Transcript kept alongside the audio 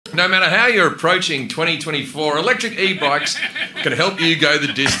No matter how you're approaching 2024, electric e-bikes can help you go the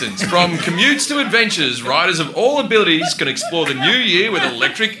distance. From commutes to adventures, riders of all abilities can explore the new year with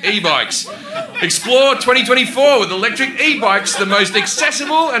electric e-bikes. Explore 2024 with electric e-bikes, the most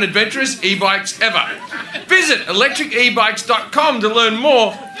accessible and adventurous e-bikes ever. Visit electricebikes.com to learn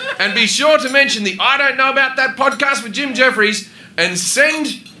more, and be sure to mention the I Don't Know About That podcast with Jim Jefferies and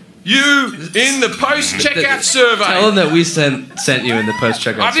send you in the post-checkout survey. Tell them that we sent you in the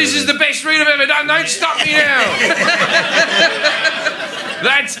post-checkout survey. This is the best read I've ever done. Don't stop me now.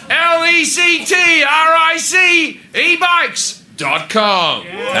 That's LECTRIC eBikes.com.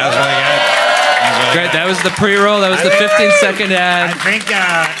 That was really good. Great. That was the pre-roll. That was the 15-second ad.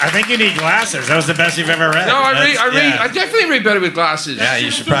 I think you need glasses. That was the best you've ever read. No, I definitely read better with glasses. Yeah, you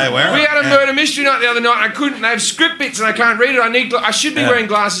should probably wear them. We had a murder mystery night the other night. I couldn't. They have script bits and I can't read it. I should be wearing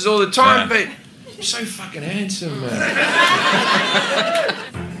glasses all the time, but I'm so fucking handsome, man.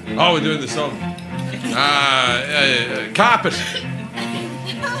 Oh, we're doing the song. Carpet.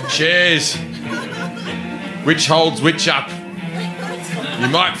 Chairs. Which holds which up? You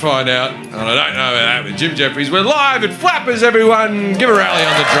might find out, and I don't know about that with Jim Jefferies. We're live at Flappers, everyone. Give a rally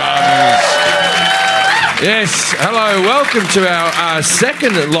on the drums. Yes, hello, welcome to our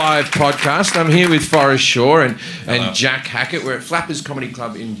second live podcast. I'm here with Forrest Shaw and Jack Hackett. We're at Flappers Comedy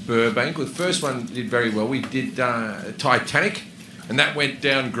Club in Burbank. The first one did very well. We did Titanic, and that went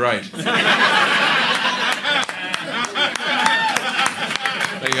down great.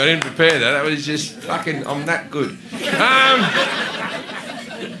 I didn't prepare that. That was just fucking, I'm that good.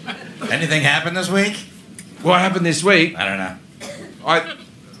 Anything happened this week? What happened this week? I don't know.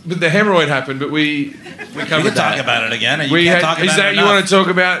 But the hemorrhoid happened, but we covered can talk about it again. You want to talk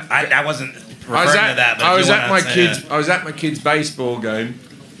about? I wasn't referring to that. But I was at my kid's baseball game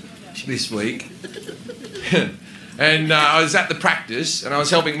this week. And I was at the practice, and I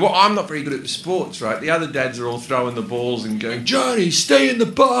was helping. Well, I'm not very good at the sports, right? The other dads are all throwing the balls and going, Johnny, stay in the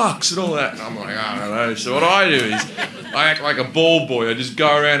box, and all that. And I'm like, I don't know. So what I do is, I act like a ball boy. I just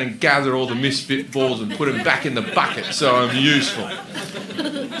go around and gather all the misfit balls and put them back in the bucket so I'm useful.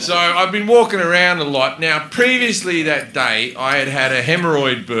 So I've been walking around a lot. Now, previously that day, I had a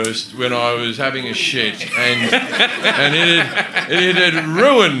hemorrhoid burst when I was having a shit, and it had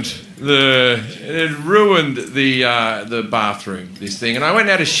ruined the bathroom, this thing. And I went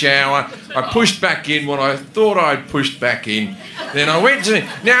and had a shower. I pushed back in what I thought I'd pushed back in. Then I went to...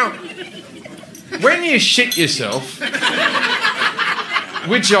 Now, when you shit yourself,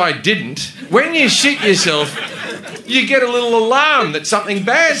 which I didn't, when you shit yourself, you get a little alarm that something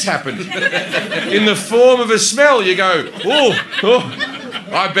bad's happened. In the form of a smell, you go, oh,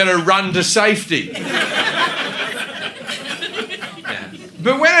 I better run to safety.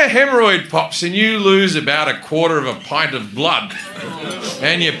 But when a hemorrhoid pops and you lose about a quarter of a pint of blood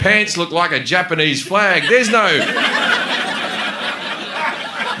and your pants look like a Japanese flag, there's no...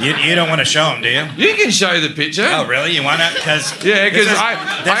 You don't want to show them, do you? You can show the picture. Oh, really? You want to? Yeah, because I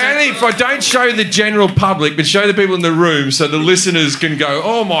don't show the general public, but show the people in the room so the listeners can go,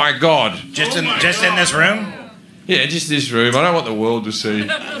 oh my God. Just in this room? Yeah, just this room. I don't want the world to see.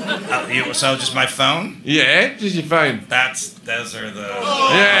 So just my phone? Yeah, just your phone. Those are the...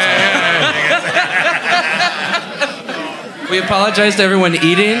 Yeah. We apologize to everyone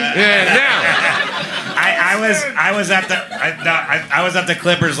eating. Yeah, now... I was at the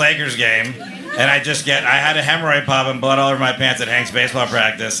Clippers-Lakers game, and I had a hemorrhoid pop and blood all over my pants at Hank's baseball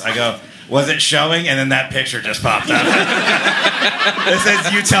practice. I go, was it showing? And then that picture just popped up. It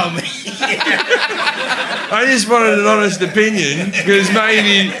says, you tell me. I just wanted an honest opinion, because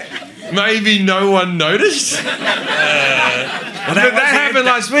maybe no one noticed. But that happened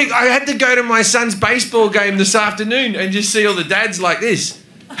last week. I had to go to my son's baseball game this afternoon and just see all the dads like this.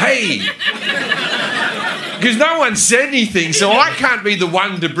 Hey! Because no one said anything, so I can't be the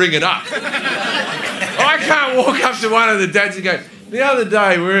one to bring it up. I can't walk up to one of the dads and go, the other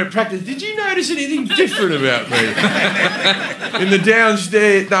day we were at practice, did you notice anything different about me? In the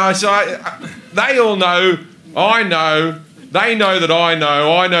downstairs, no, so they all know, I know, they know that I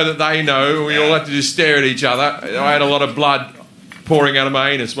know that they know, and we all have to just stare at each other. I had a lot of blood pouring out of my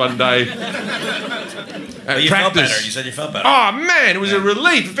anus one day. You felt better. You said you felt better. Oh, man, it was a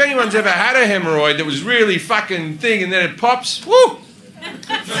relief. If anyone's ever had a hemorrhoid that was really fucking thing and then it pops, woo!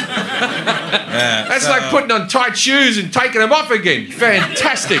 That's like putting on tight shoes and taking them off again.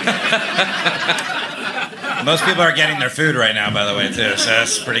 Fantastic. Most people are getting their food right now, by the way, too, so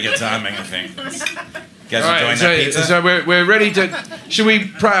that's pretty good timing, I think. You guys enjoying that pizza? So we're ready to... Should we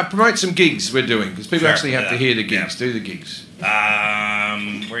promote some gigs we're doing? Because people actually have to hear the gigs. Do the gigs. Where are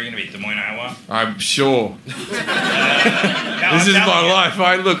you going to be? Des Moines, Iowa? off. I'm sure. No, This is my life.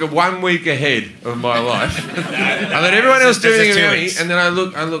 I look at 1 week ahead of my life. I let everyone else doing it around me, and then I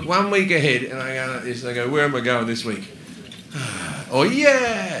look 1 week ahead, and I go like this, and I go, where am I going this week? Oh,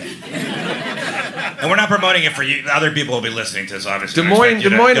 yeah. And we're not promoting it for you. Other people will be listening to this, obviously. Des Moines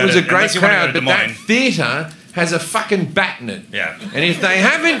was a great crowd, but that theatre has a fucking bat in it. Yeah. And if they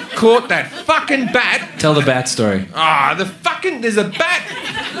haven't caught that fucking bat... Tell the bat story. There's a bat...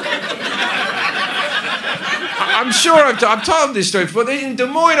 I'm sure I've told this story before. In Des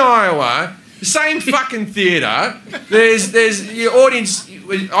Moines, Iowa, the same fucking theatre, there's your audience...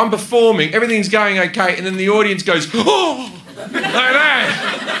 I'm performing, everything's going okay, and then the audience goes, oh! Like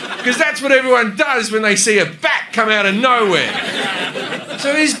that. Because that's what everyone does when they see a bat come out of nowhere.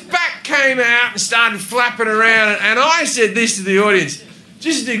 So this bat came out and started flapping around, and I said this to the audience,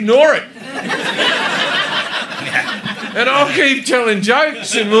 just ignore it. And I'll keep telling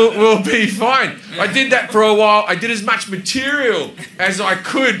jokes and we'll be fine. I did that for a while. I did as much material as I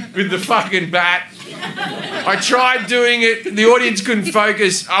could with the fucking bat. I tried doing it. The audience couldn't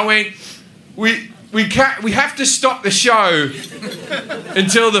focus. I went, we have to stop the show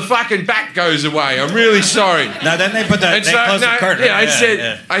until the fucking bat goes away. I'm really sorry. No, then they put the curtain. Yeah,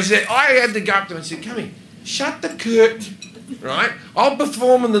 I said, I had to go up to him and said, come here, shut the curtain. Right? I'll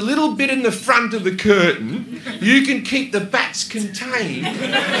perform in the little bit in the front of the curtain. You can keep the bats contained.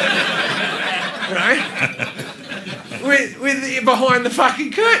 Right? With behind the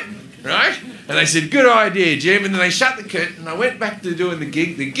fucking curtain. Right? And they said, good idea, Jim. And then they shut the curtain and I went back to doing the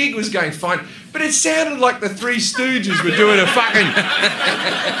gig. The gig was going fine. But it sounded like the Three Stooges were doing a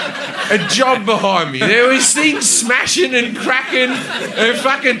job behind me. There was things smashing and cracking and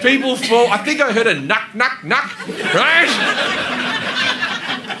fucking people fall. I think I heard a knuck, knuck, knuck. Right?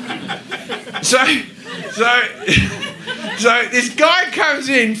 So this guy comes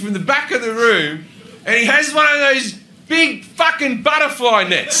in from the back of the room and he has one of those big fucking butterfly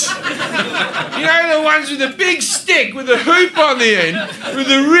nets. You know, the ones with the big stick with a hoop on the end, with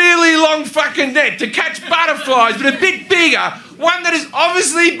a really long fucking net to catch butterflies, but a bit bigger, one that has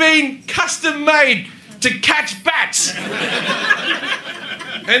obviously been custom made to catch bats.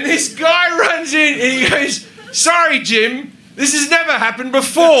 And this guy runs in and he goes, sorry, Jim, this has never happened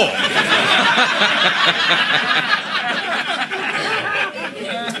before.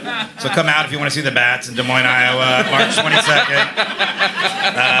 So come out if you want to see the bats in Des Moines, Iowa, March 22nd.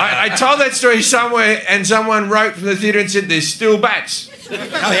 I told that story somewhere, and someone wrote from the theatre and said, there's still bats.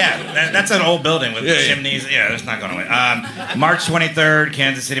 Oh, yeah. That's an old building with chimneys. Yeah, that's not going away. March 23rd,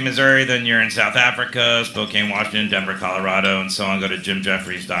 Kansas City, Missouri. Then you're in South Africa, Spokane, Washington, Denver, Colorado, and so on. Go to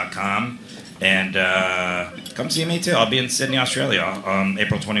jimjefferies.com. And come see me, too. I'll be in Sydney, Australia,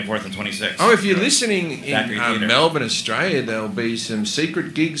 April 24th and 26th. Oh, if you're listening in Melbourne, Australia, there'll be some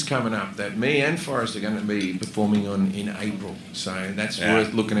secret gigs coming up that me and Forrest are going to be performing on in April. So that's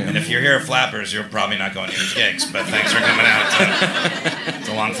worth looking at. And if you're here at Flappers, you're probably not going to these gigs. But thanks for coming out. It's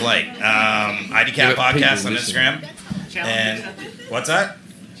a long flight. IDCAP Podcast on Instagram. Challenge accepted. What's that?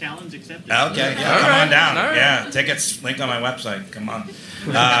 Challenge accepted. Okay, yeah, come on down. Right. Yeah, tickets, link on my website. Come on.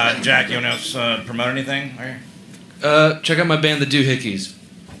 Jack, you want to promote anything? Check out my band, the Doohickeys.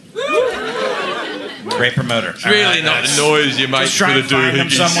 Great promoter. It's really not the noise you make for the Doohickeys. Find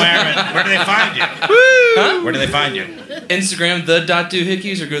them somewhere. Where do they find you? Huh? Where do they find you? Instagram,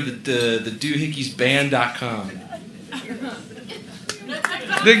 the.doohickeys, or go to the doohickeysband.com.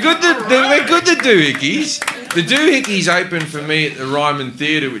 They're good, the Doohickeys. The Doohickeys open for me at the Ryman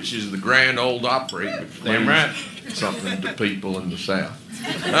Theatre, which is the Grand Old Opry. Damn right. Something to people in the South.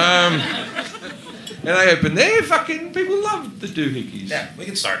 And they open there. Fucking people love the Doohickeys. Yeah, we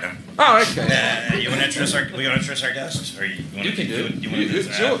can start now. Oh, okay. You want to introduce our guests, or you can do it.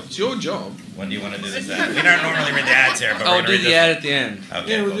 It's your job. When do you want to do this ad? We don't normally read the ads here, but we'll do the ad at the end.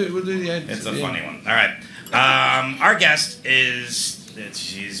 Okay, yeah, we'll do the ad. It's a funny one. All right. Our guest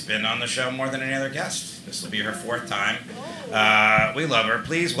she's been on the show more than any other guest. This will be her 4th time. We love her.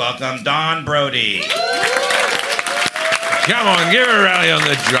 Please welcome Dawn Brodey. Come on, give her a rally on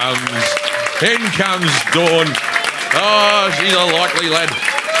the drums. In comes Dawn. Oh, she's a likely lad.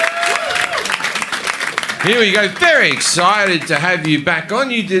 Here we go. Very excited to have you back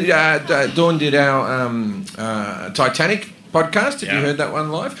on. You did. Dawn did our Titanic podcast. Have you heard that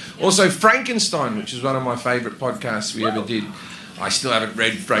one live? Also, Frankenstein, which is one of my favourite podcasts we ever did. I still haven't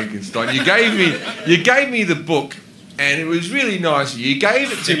read Frankenstein. You gave me the book. And it was really nice. You gave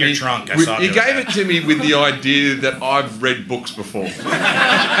it to me. Your trunk. You gave it to me with the idea that I've read books before, and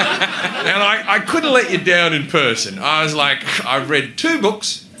I couldn't let you down in person. I was like, I've read 2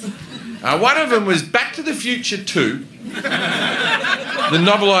 books. One of them was Back to the Future 2. the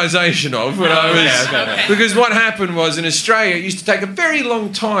novelisation of when I was... Because what happened was in Australia, it used to take a very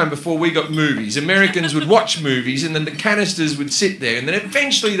long time before we got movies. Americans would watch movies and then the canisters would sit there and then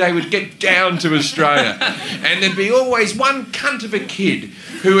eventually they would get down to Australia. And there'd be always one cunt of a kid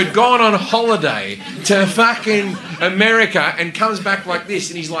who had gone on holiday to fucking America and comes back like this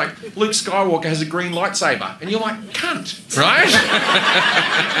and he's like, Luke Skywalker has a green lightsaber. And you're like, cunt, right?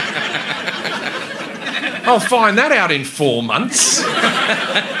 I'll find that out in 4 months.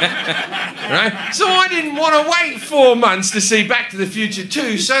 Right? So I didn't want to wait 4 months to see Back to the Future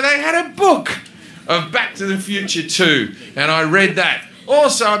 2, so they had a book of Back to the Future 2, and I read that.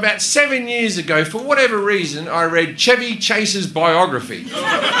 Also, about 7 years ago, for whatever reason, I read Chevy Chase's biography. 7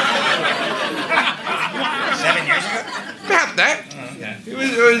 years ago? About that. Oh, okay.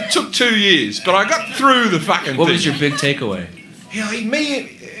 It took 2 years, but I got through the fucking thing. What was your big takeaway?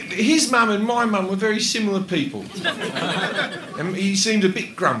 His mum and my mum were very similar people. And he seemed a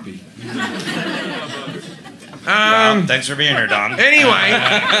bit grumpy. Well, thanks for being here, Don. Anyway,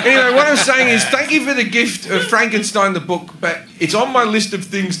 what I'm saying is thank you for the gift of Frankenstein the book, but it's on my list of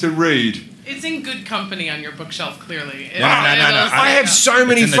things to read. It's in good company on your bookshelf, clearly. No. I have so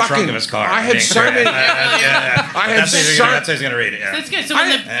many it's in the fucking... trunk of his car. I have so many... That's how he's going to read it, yeah. That's good. So when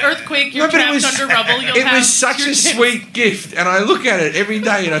the earthquake, you're No, but it trapped was- under rubble, you'll have It was such your a tips. sweet gift, and I look at it every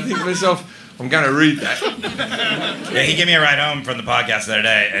day and I think to myself, I'm going to read that. Yeah, he gave me a ride home from the podcast the other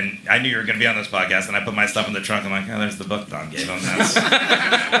day, and I knew you were going to be on this podcast, and I put my stuff in the trunk. I'm like, oh, there's the book Don gave him.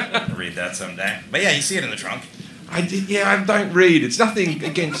 I'll read that someday. But yeah, you see it in the trunk. I don't read. It's nothing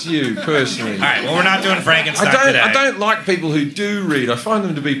against you, personally. All right, well, we're not doing Frankenstein today. I don't like people who do read. I find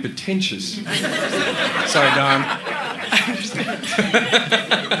them to be pretentious. Sorry, Don.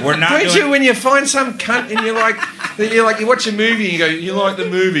 We're not Don't doing... you, when you find some cunt and you watch a movie and you go, you like the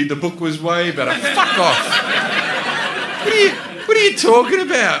movie, the book was way better. Fuck off. What are you talking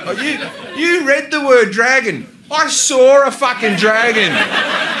about? You read the word dragon. I saw a fucking dragon.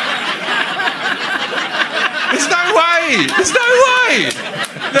 There's no way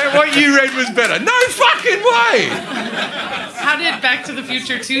that what you read was better. No fucking way. How did Back to the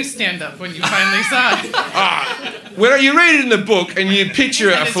Future 2 stand up when you finally saw it? When you read it in the book and you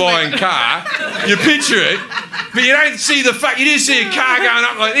picture a flying car, you picture it, but you don't see the you just see a car going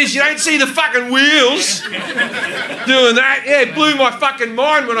up like this. You don't see the fucking wheels doing that. Yeah, it blew my fucking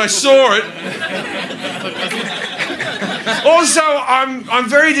mind when I saw it. Also, I'm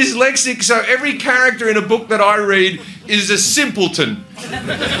very dyslexic, so every character in a book that I read is a simpleton.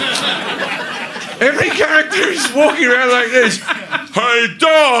 Every character is walking around like this. Hey,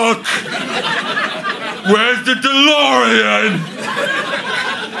 Doc! Where's the DeLorean?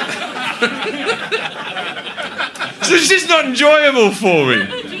 So it's just not enjoyable for me.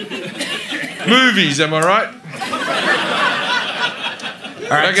 Movies, am I right?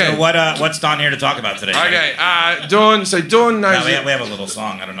 All right, Okay. so what's Don here to talk about today? Okay, Dawn knows... No, we have a little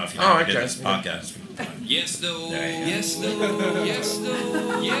song. I don't know if you know we did this podcast. Yes, no, yes, no, yes,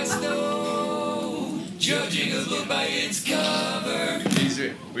 no, yes, no. Judging a book by its cover.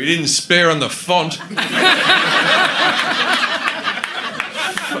 We didn't spare on the font.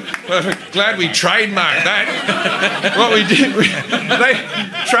 Glad we trademarked that. What we did,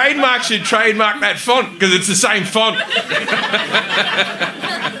 trademark should trademark that font because it's the same font.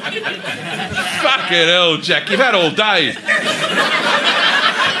 Fucking hell, Jack, you've had all day.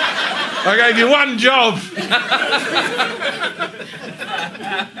 I gave you one job.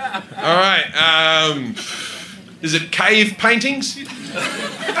 All right. Is it cave paintings?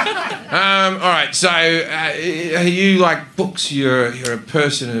 All right. So, you like books? You're a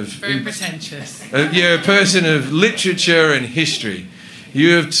person of Very pretentious. You're a person of literature and history.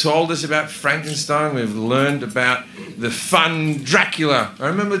 You have told us about Frankenstein. We've learned about the fun Dracula. I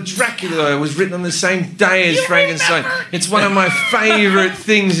remember Dracula was written on the same day as Frankenstein. It's one of my favourite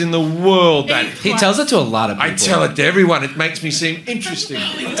things in the world. That He tells it to a lot of people. I tell it to everyone. It makes me seem interesting.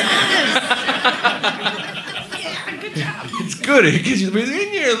 It's good because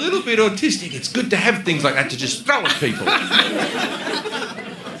when you're a little bit autistic, it's good to have things like that to just throw at people.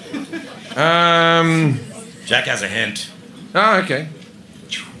 Jack has a hint. Oh, okay.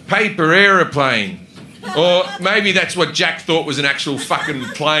 Paper aeroplane. Or maybe that's what Jack thought was an actual fucking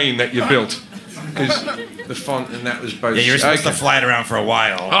plane that you built. Because the font and that was both... Yeah, you were supposed to fly it around for a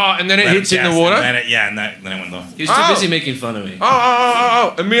while. Oh, and then it hits in the water? And then it went low. He was too busy making fun of me.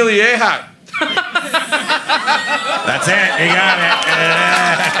 Oh, Amelia Earhart. That's it. You got it.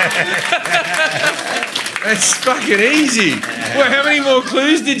 That's fucking easy. Well, how many more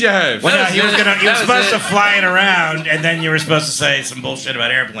clues did you have? Well, no, he was That was supposed it. to fly it around, and then you were supposed to say some bullshit about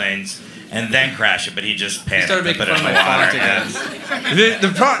airplanes, and then crash it, but he just panicked started and making put it fun in of the my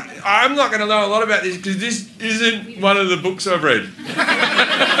water. font again. I'm not going to know a lot about this because this isn't one of the books I've read.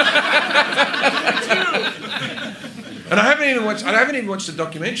 And I haven't even watched the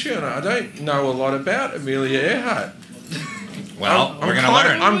documentary on it. I don't know a lot about Amelia Earhart. Well, we're going to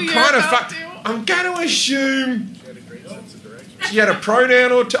learn. I'm kind of fucked. I'm going to assume she had a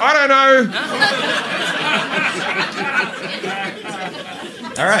pronoun or two. I don't know.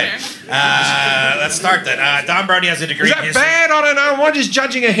 All right. Let's start then. Don Brodey has a degree Is in that history. bad? I don't know. Am I just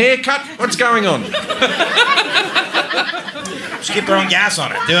judging a haircut? What's going on? Just keep throwing gas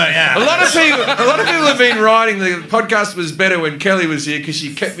on it. Do it, yeah. A lot of people have been writing the podcast was better when Kelly was here because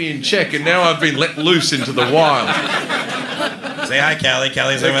she kept me in check, and now I've been let loose into the wild. Say hi, Kelly.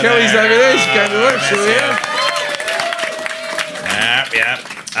 Kelly's over Kelly's there. over there. She came to work. I So miss yeah. you.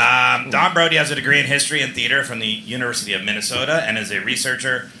 Yep. Don Brodey has a degree in history and theater from the University of Minnesota and is a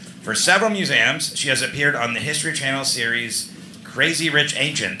researcher for several museums. She has appeared on the History Channel series Crazy Rich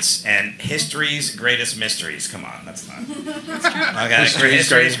Ancients and History's Greatest Mysteries. Come on, that's not. Okay,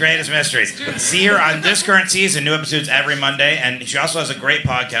 History's Greatest Mysteries. See her on this current season, new episodes every Monday, and she also has a great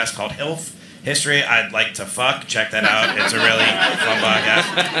podcast called History I'd Like to Fuck. Check that out. It's a really fun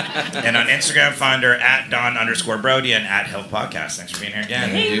podcast. And on Instagram, find her at Don_Brodey and at Hilf Podcast. Thanks for being here again.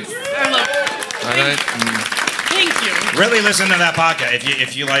 I love it. Thank you. Really listen to that podcast.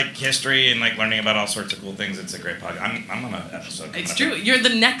 If you like history and like learning about all sorts of cool things, it's a great podcast. I'm on an episode. It's true. You're the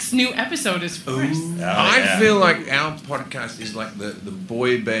next new episode is first. I feel like our podcast is like the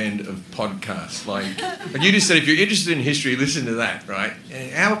boy band of podcasts. Like you just said, if you're interested in history, listen to that, right?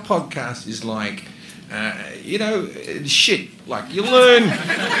 And our podcast is like, shit. Like you learn.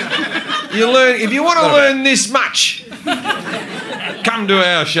 If you want to learn this much, come to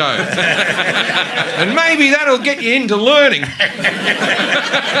our show, and maybe that'll get you into learning.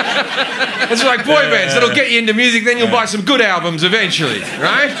 It's like boy bands. That'll get you into music. Then you'll buy some good albums eventually,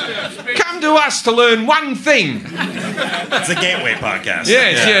 right? Come to us to learn one thing. It's a gateway podcast.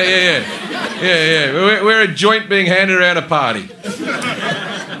 Yes, yeah. We're a joint being handed around a party.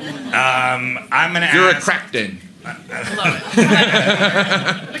 I'm gonna. You're ask, a crack den. I love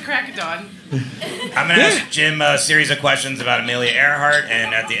it. The crack of dawn. I'm gonna ask Jim a series of questions about Amelia Earhart,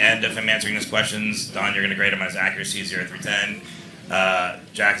 and at the end of him answering those questions, Don, you're gonna grade him on his accuracy 0 through 10.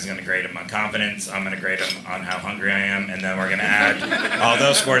 Jack is gonna grade him on confidence. I'm gonna grade him on how hungry I am, and then we're gonna add all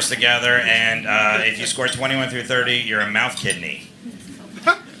those scores together. And if you score 21 through 30, you're a mouth kidney.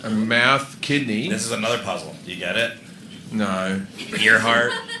 A mouth kidney. This is another puzzle. Do you get it? No.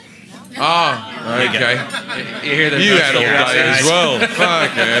 Earhart. Oh, okay. You hear You had all day as well.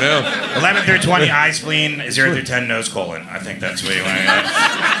 Fuck, hell. 11 through 20, eye spleen. 0 through 10, nose colon. I think that's what you want to get.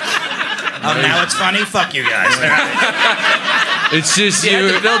 Now it's funny? Fuck you guys. It's just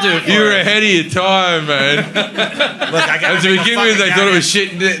they'll do it for you were us. ahead of your time, man. Look, I got To begin with, they thought it was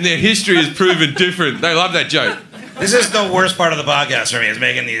shit, and their history has proven different. They love that joke. This is the worst part of the podcast for me, is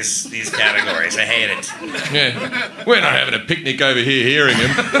making these categories. I hate it. Yeah. We're not having a picnic over here hearing him.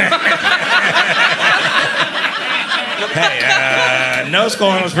 Hey, nose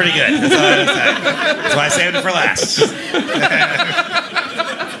colon was pretty good. That's all I gotta say. That's why I saved it for last.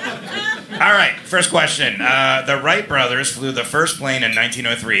 All right, first question. The Wright brothers flew the first plane in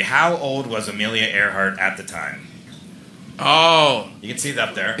 1903. How old was Amelia Earhart at the time? Oh. You can see it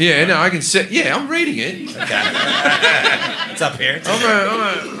up there. Yeah, no, I can see. Yeah, I'm reading it. Okay. It's up here.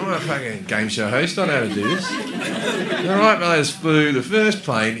 I'm a fucking game show host. I know how to do this. The Wright brothers flew the first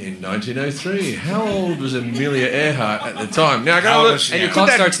plane in 1903. How old was Amelia Earhart at the time? Now, How old was she? And your Yeah.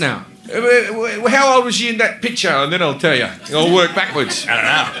 clock starts now. How old was she in that picture? And then I'll tell you. I'll work backwards. I don't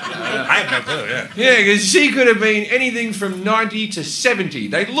know. I have no clue, yeah. Yeah, because she could have been anything from 90 to 70.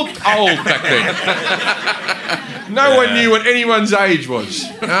 They looked old back then. No one knew what anyone's age was.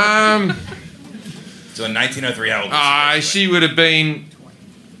 So in 1903, how old was She would have been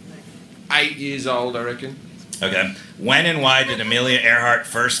 8 years old, I reckon. she? Okay. When and why did Amelia Earhart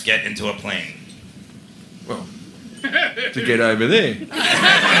first get into a plane? Well, to get over there.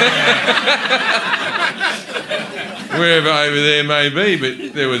 Wherever over there may be,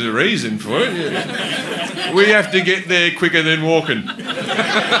 but there was a reason for it. Yeah. We have to get there quicker than walking.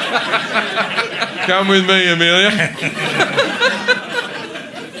 Come with me, Amelia.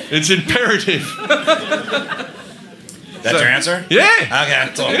 It's imperative. That's your answer? Yeah.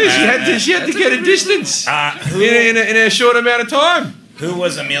 Okay, cool. Yeah, she had to get a distance in a short amount of time. Who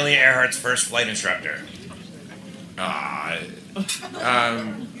was Amelia Earhart's first flight instructor?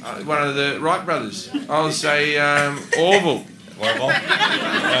 One of the Wright brothers. I'll say Orville. Orville?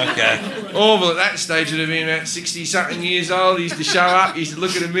 Okay. Orville at that stage would have been about 60-something years old. He used to show up, he used to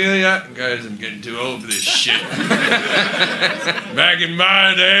look at Amelia and goes, I'm getting too old for this shit. Back in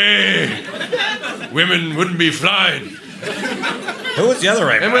my day, women wouldn't be flying. Who was the other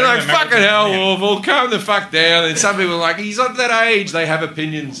raper? And we're like, fucking hell, Orville, calm the fuck down. And some people are like, he's at that age, they have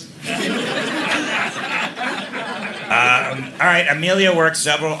opinions. All right, Amelia worked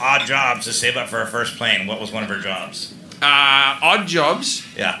several odd jobs to save up for her first plane. What was one of her jobs? Odd jobs?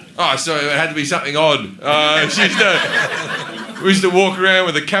 Yeah. Oh, so it had to be something odd. We used to walk around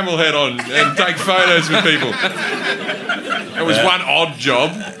with a camel head on and take photos with people. That was one odd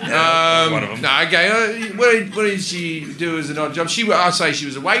job. One of them. No, okay. What did she do as an odd job? I'll say she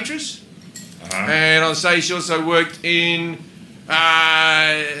was a waitress. And I'll say she also worked in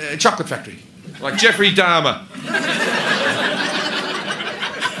a chocolate factory. Like Jeffrey Dahmer.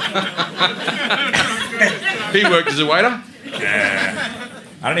 He worked as a waiter.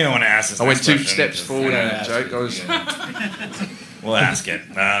 I don't even want to ask this. I went next 2 question. steps forward in that joke. We'll ask it.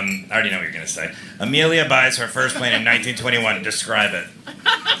 I already know what you're going to say. Amelia buys her first plane in 1921. Describe it.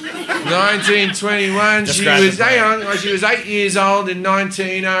 1921. Describe She was the plane. she was 8 years old in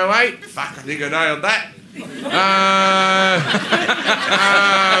 1908. Fuck, I think I nailed that.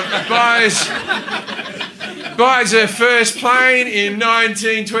 Buys her first plane in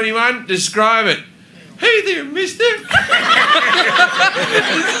 1921. Describe it. Hey there, mister. Describing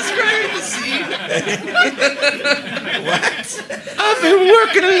the scene. What? I've been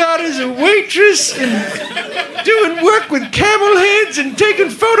working a lot as a waitress and doing work with camel heads and taking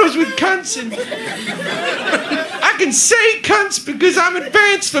photos with cunts. And I can say cunts because I'm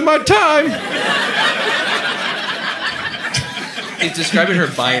advanced for my time. He's describing her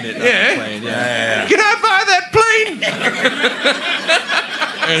buying it, not the plane. Yeah. Can I buy that plane?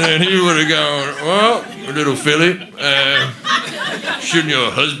 And then he would have gone, well, little Philip, shouldn't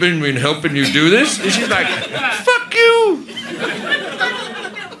your husband been helping you do this? And she's like, fuck you.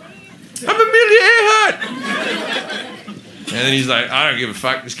 I'm Amelia Earhart. And then he's like, I don't give a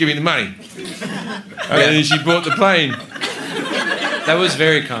fuck, just give me the money. And then she bought the plane. That was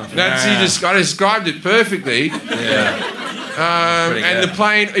very confident. I described it perfectly. Yeah. And the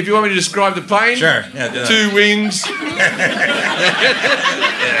plane, if you want me to describe the plane, Sure. Yeah, do that. 2 wings.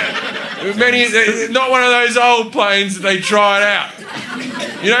 Not one of those old planes that they tried out.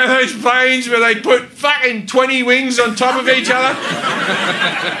 You know those planes where they put fucking 20 wings on top of each other?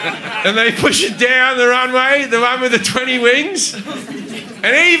 And they push it down the runway, the one with the 20 wings?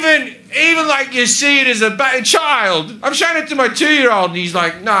 And even like you see it as a child. I'm showing it to my 2-year-old and he's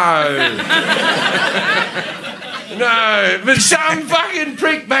like, no. No, but some fucking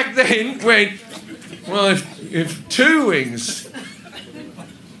prick back then went, well, if 2 wings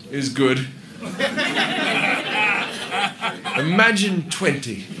is good, imagine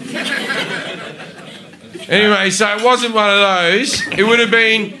 20. Anyway, so it wasn't one of those. It would have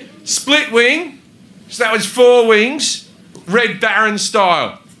been split wing, so that was 4 wings, Red Baron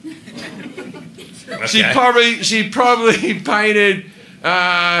style. Okay. She probably painted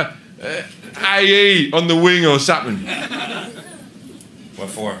AE on the wing or something. What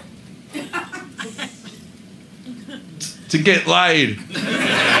for? To get laid.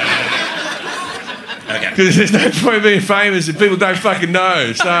 Okay. Because there's no point being famous if people don't fucking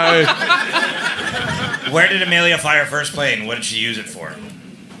know. So, Where did Amelia fly her first plane? What did she use it for?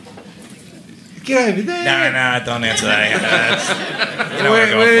 get over there. No, don't answer that. You know what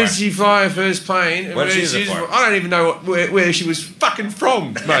we're Where going did for. she fly her first plane? What did she use it for? I don't even know where she was fucking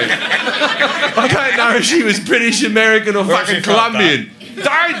from, mate. I don't know if she was British, American, or Where was fucking she from, Colombian.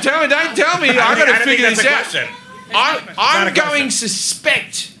 Don't tell me. I've got to figure this out. Question. I'm going to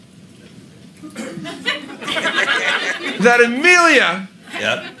suspect that Amelia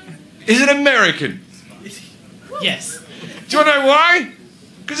Yep. is an American. Yes. Do you want to know why?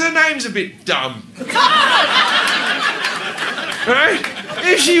 Because her name's a bit dumb. Right?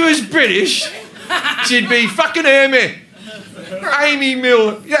 If she was British, she'd be fucking Amy. Amy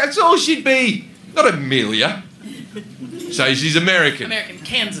Miller. Yeah, that's all she'd be. Not Amelia. So she's American. American,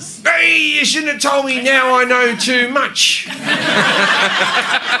 Kansas. Hey, you shouldn't have told me now I know too much.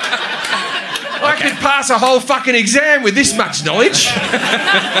 I could pass a whole fucking exam with this much knowledge.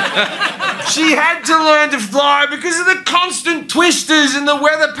 She had to learn to fly because of the constant twisters and the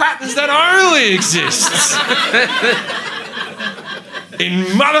weather patterns that only exists in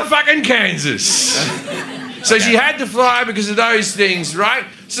motherfucking Kansas. So she had to fly because of those things, right?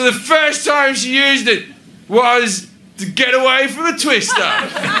 So the first time she used it was to get away from a twister.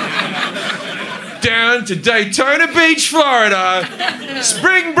 down to Daytona Beach, Florida.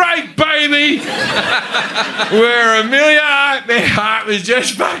 Spring break, baby. Where Amelia Earhart was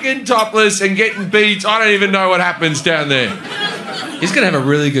just fucking topless and getting beats. I don't even know what happens down there. He's gonna have a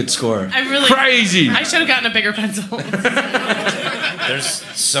really good score. Crazy. I should have gotten a bigger pencil. There's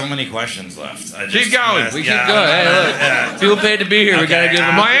so many questions left. Keep going. We keep going. Hey, look. People paid to be here. We gotta give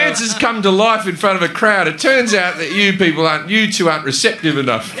them. My answers come to life in front of a crowd. It turns out that you two aren't receptive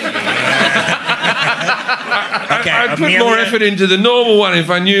enough. I'd put more effort into the normal one if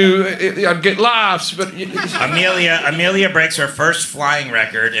I knew I'd get laughs, but... Amelia breaks her first flying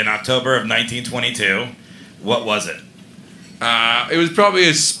record in October of 1922. What was it? It was probably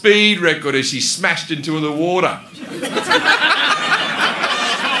a speed record as she smashed into the water.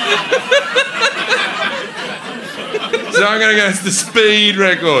 So I'm going to go with the speed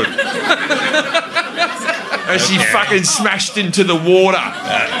record. As she fucking smashed into the water.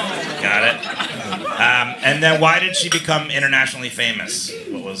 Got it. And then why did she become internationally famous?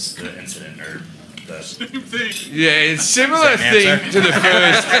 What was the incident or the... Yeah, it's similar thing to the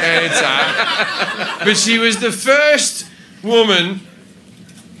first answer. But she was the first woman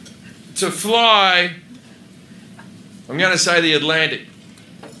to fly, I'm going to say the Atlantic.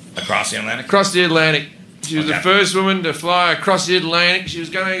 Across the Atlantic? Across the Atlantic. She was the first woman to fly across the Atlantic. She was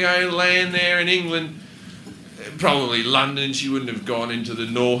going to go land there in England. Probably London. She wouldn't have gone into the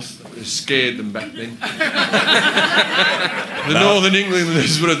north. It scared them back then. The Northern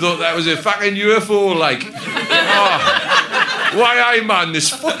Englanders would have thought that was a fucking UFO lake. Oh, why, hey man, this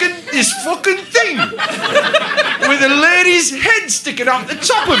fucking thing with a lady's head sticking out the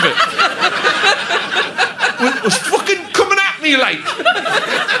top of it was fucking coming at me like.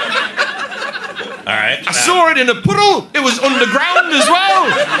 All right. I saw it in a puddle. It was underground as well.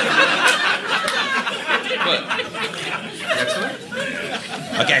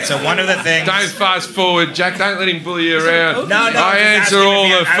 Okay, so one of the things... Don't fast forward, Jack. Don't let him bully you around. No, I answer all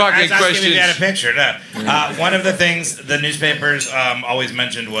the fucking questions. If you had a picture. No. One of the things the newspapers always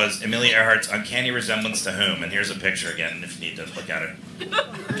mentioned was Amelia Earhart's uncanny resemblance to whom? And here's a picture again, if you need to look at it.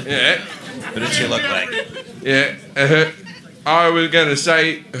 Yeah. What did she look like? Yeah. I was going to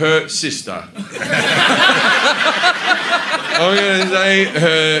say her sister. I'm going to say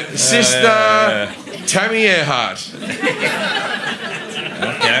her sister, Tammy Earhart.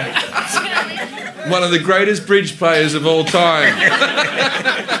 Okay. One of the greatest bridge players of all time.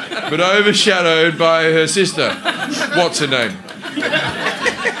 But overshadowed by her sister. What's her name?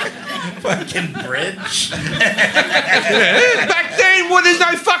 Fucking bridge. Yeah, back then, well, there's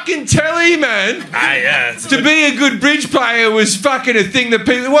no fucking telly, man. Yeah. To be a good bridge player was fucking a thing that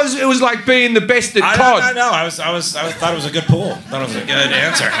people... It was like being the best at COD. No. I thought it was a good pool. Thought it was a good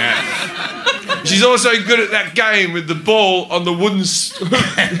answer. Yeah. She's also good at that game with the ball on the wooden...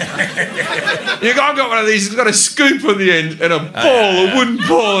 I've got one of these. It's got a scoop on the end and a ball, a wooden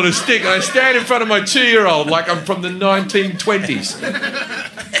ball and a stick. And I stand in front of my 2-year-old like I'm from the 1920s.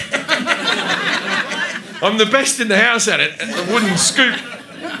 I'm the best in the house at it, a wooden scoop.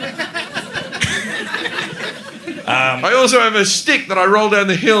 I also have a stick that I roll down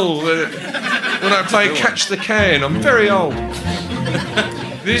the hill when I play Catch the Can. I'm very old.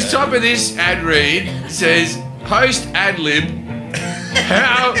 This top of this ad read says, host ad lib,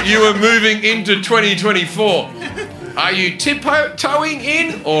 how you are moving into 2024. Are you tiptoeing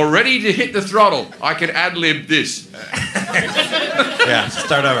in or ready to hit the throttle? I can ad lib this. Yeah,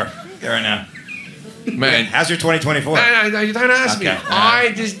 start over. Go right now. Man. How's your 2024? No, you don't ask me.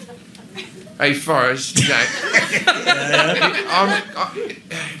 I just... Hey, Forrest, man,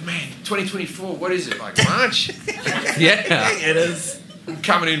 2024, what is it, like March? Yeah. It is. I'm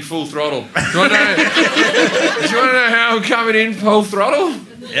coming in full throttle. Do you want to know how I'm coming in full throttle?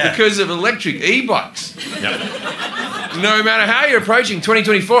 Yeah. Because of electric e-bikes. Yep. No matter how you're approaching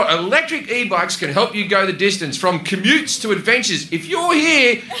 2024, electric e-bikes can help you go the distance from commutes to adventures. If you're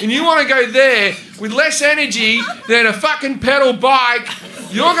here and you want to go there with less energy than a fucking pedal bike,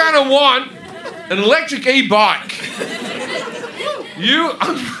 you're going to want an electric e-bike.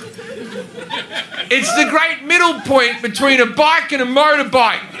 It's the great middle point between a bike and a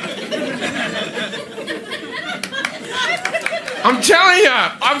motorbike. I'm telling you,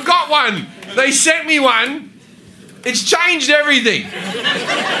 I've got one. They sent me one. It's changed everything.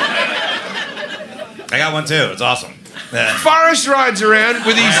 I got one too. It's awesome. Forrest rides around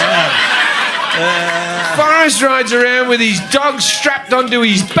with his... Forrest rides around with his dog strapped onto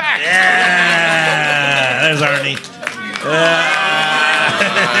his back. Yeah, there's Arnie.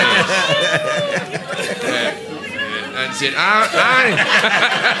 That's it.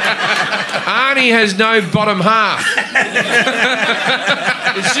 Arnie has no bottom half.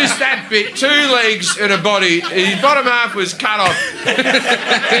 It's just that bit. 2 legs and a body. His bottom half was cut off.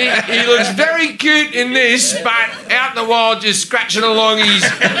 He looks very cute in this, but out in the wild just scratching along his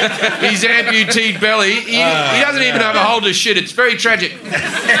amputee belly. He doesn't even have a hole to shit. It's very tragic.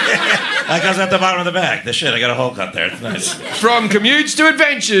 That goes at the bottom of the back. The shit, I got a hole cut there. It's nice. From commutes to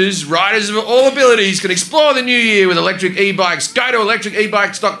adventures, riders of all abilities can explore the new year with electric e-bikes. Go to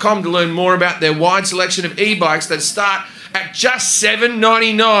electricebikes.com to learn more about their wide selection of e-bikes that start at just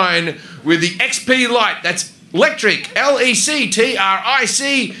 $7.99 with the XP Lite. That's electric,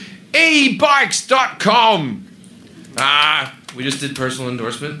 LECTRIC, ebikes.com. We just did personal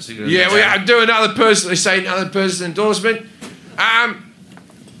endorsement. So We do another personal endorsement.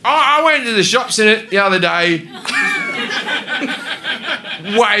 I went to the shops in it the other day.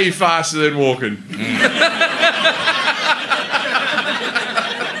 Way faster than walking.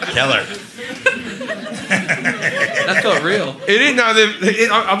 Killer. That felt real. It is. No,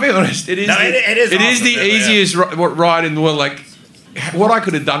 I'll be honest. It is. No, it is. It is awesome, the easiest ride in the world. Like what I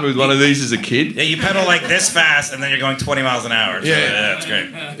could have done with one of these as a kid. Yeah, you pedal like this fast, and then you're going 20 miles an hour. So, Yeah. it's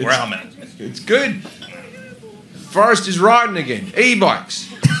great. Wear a helmet. It's good. Forrest is riding again. E-bikes.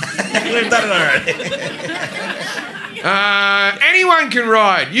 We've done it already. Anyone can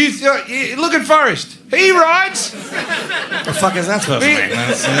ride. Look at Forrest. He rides. What the fuck is that supposed to mean?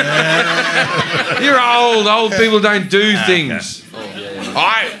 You're old. Old people don't do things.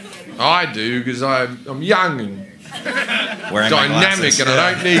 Okay. I do because I'm young and Wearing my dynamic glasses. and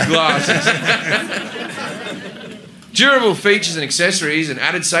I don't need glasses. Durable features and accessories and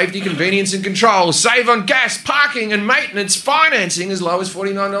added safety, convenience and control. Save on gas, parking and maintenance. Financing as low as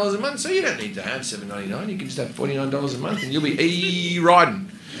 $49 a month. So you don't need to have $7.99. You can just have $49 a month and you'll be e-riding.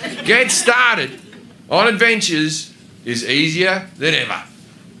 Get started on adventures is easier than ever.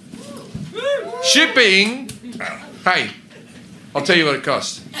 Shipping. Hey, I'll tell you what it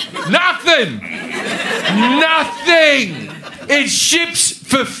costs. Nothing. Nothing. It ships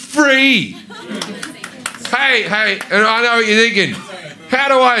for free. Hey, and I know what you're thinking. How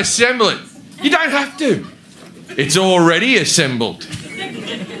do I assemble it? You don't have to. It's already assembled.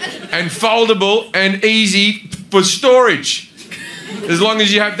 And foldable and easy for storage. As long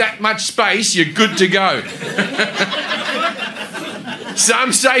as you have that much space, you're good to go.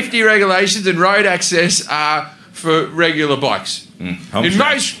 Some safety regulations and road access are for regular bikes. In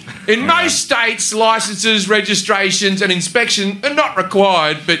most states, licenses, registrations and inspection are not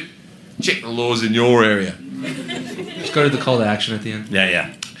required, but check the laws in your area. Just go to the call to action at the end.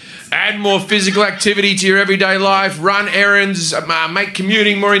 Yeah. Add more physical activity to your everyday life, run errands, make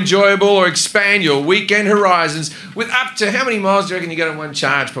commuting more enjoyable, or expand your weekend horizons with up to, how many miles do you reckon you get on one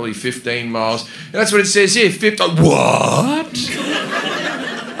charge? Probably 15 miles. And that's what it says here. What?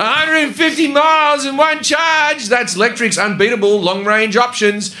 150 miles in one charge. That's Lectric's unbeatable long-range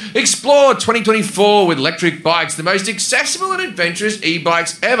options. Explore 2024 with Electric Bikes, the most accessible and adventurous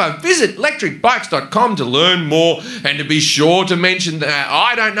e-bikes ever. Visit electricbikes.com to learn more and to be sure to mention that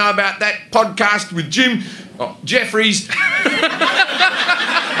I don't know about that podcast with Jefferies.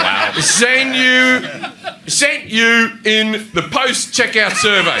 Wow. Sent you in the post-checkout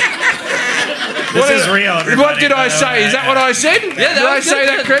survey. This is real. What did I say? Is that what I said? Yeah, did I say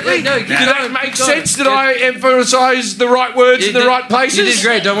that correctly? No, did that make sense? Did I emphasise the right words in the right places? You did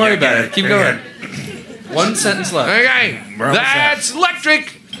great. Don't worry about it. Keep going. Good. One sentence left. Okay. That's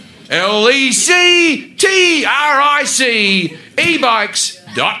Electric. LECTRIC.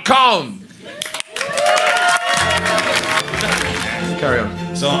 ebikes.com. Carry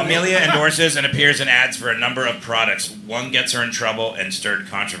on. So Amelia endorses and appears in ads for a number of products. One gets her in trouble and stirred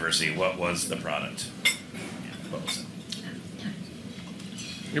controversy. What was the product? What was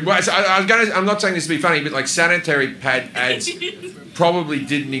it? I'm not saying this to be funny, but like sanitary pad ads probably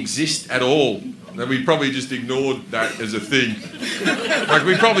didn't exist at all. And we probably just ignored that as a thing. Like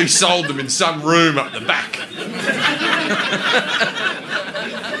we probably sold them in some room up the back.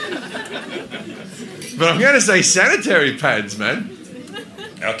 But I'm going to say sanitary pads, man.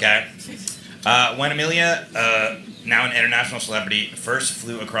 Okay. When Amelia, now an international celebrity, first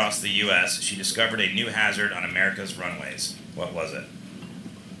flew across the U.S., she discovered a new hazard on America's runways. What was it?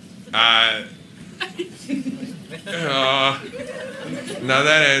 No,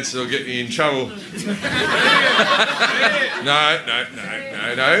 that answer will get me in trouble. No.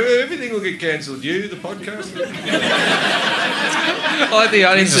 Everything will get cancelled. You, the podcast. I'll let the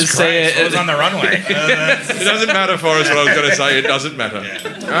audience just say It was on the runway. It doesn't matter for us what I was going to say. It doesn't matter.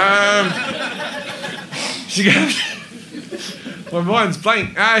 She goes. My mind's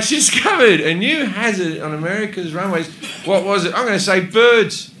blank. She discovered a new hazard on America's runways. What was it? I'm going to say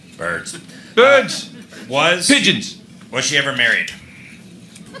birds. Birds. Birds. Was Pigeons. Was she ever married?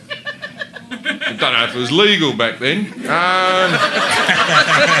 I don't know if it was legal back then.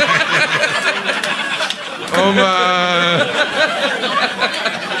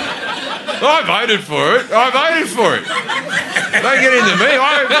 I voted for it. Don't get into me.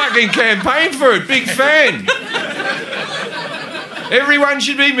 I fucking campaigned for it. Big fan. Everyone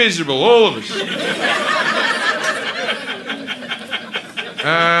should be miserable. All of us.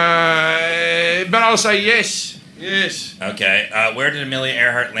 But I'll say yes. Yes. Okay. Where did Amelia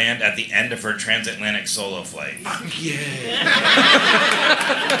Earhart land at the end of her transatlantic solo flight? Fuck yeah.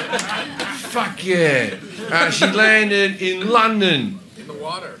 Fuck yeah. She landed in London. In the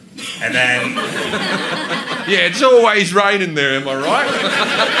water. And then... Yeah, it's always raining there, am I right?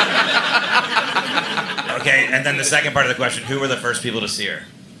 Okay, and then the second part of the question, who were the first people to see her?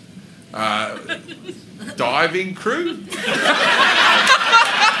 Diving crew?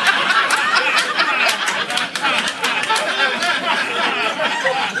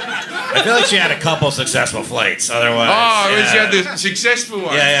 I feel like she had a couple successful flights, otherwise... She had the successful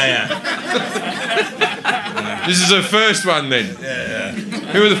one. Yeah. This is her first one then. Yeah.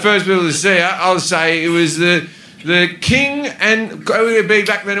 Who were the first people to see her? I'll say it was the king and... It would be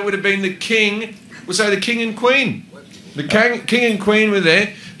back then, it would have been the king... We'll say the king and queen. The king and queen were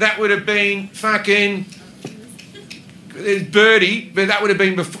there. That would have been fucking... There's Brodey, but that would have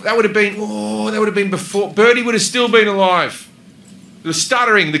been before... That would have been before... Brodey would have still been alive. The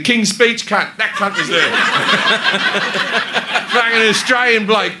stuttering, the King's Speech cunt. That cunt was there. Fucking Australian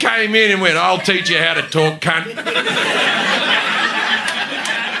bloke came in and went, I'll teach you how to talk, cunt.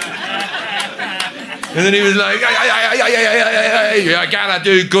 And then he was like, you're gonna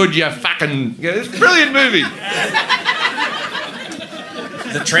do good, you fucking... It's a brilliant movie.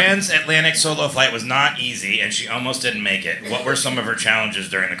 The transatlantic solo flight was not easy, and she almost didn't make it. What were some of her challenges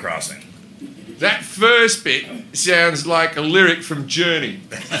during the crossing? That first bit sounds like a lyric from Journey.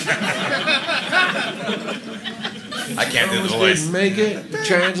 I can't do the voice. Didn't make it. The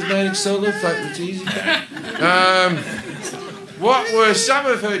transatlantic solo flight was easy. What were some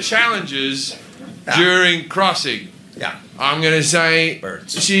of her challenges during crossing? Yeah. I'm going to say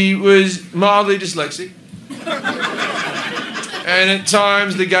Birds. She was mildly dyslexic. And at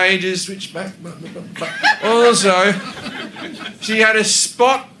times the gauges switched back. Also, she had a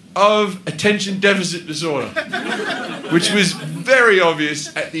spot of attention deficit disorder, which was very obvious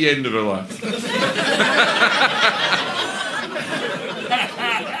at the end of her life.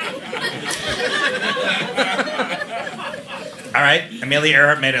 All right, Amelia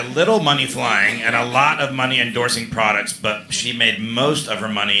Earhart made a little money flying and a lot of money endorsing products, but she made most of her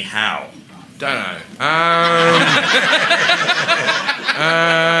money how? Don't know.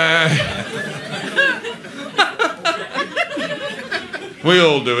 We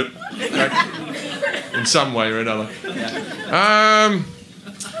all do it, in some way or another.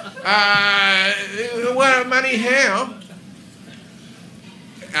 Well, money how?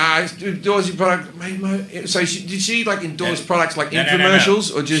 Endorsing product. So did she like endorse products like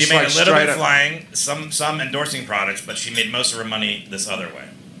infomercials or just she made like a little straight bit up flying, some endorsing products, but she made most of her money this other way.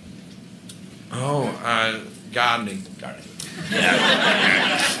 Gardening. Yeah.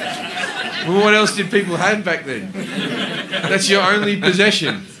 Well, what else did people have back then? That's your only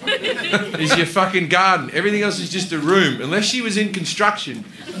possession. Is your fucking garden. Everything else is just a room. Unless she was in construction.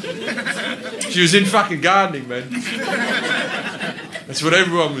 She was in fucking gardening, man. That's what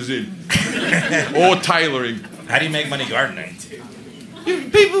everyone was in. Or tailoring. How do you make money gardening?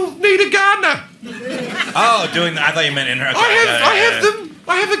 People need a gardener. Oh, doing that. I thought you meant in her. Okay, I have them.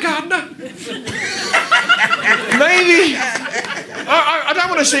 I have a gardener. Maybe. I don't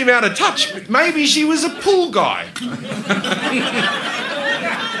want to seem out of touch, but maybe she was a pool guy.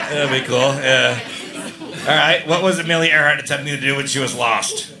 That'd be cool, yeah. All right, what was Amelia Earhart attempting to do when she was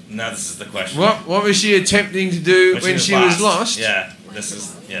lost? Now this is the question. What was she attempting to do when she was lost? Yeah, when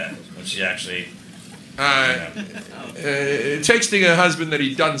she actually... texting her husband that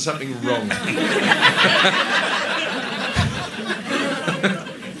he'd done something wrong.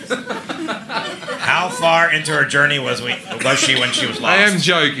 How far into her journey was she when she was lost? I am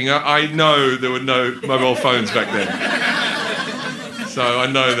joking. I know there were no mobile phones back then. So I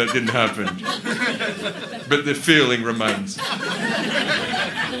know that didn't happen. But the feeling remains.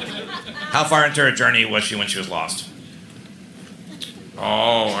 How far into her journey was she when she was lost?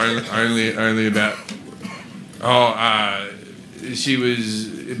 Only about... she was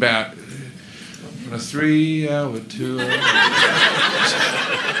about a 3-hour tour.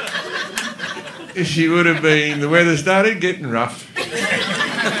 She would have been... The weather started getting rough. 3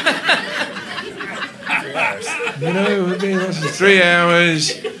 hours. You know, it would be 3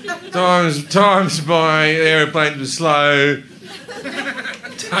 hours. Times by aeroplanes were slow.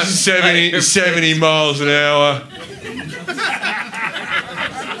 70 miles an hour.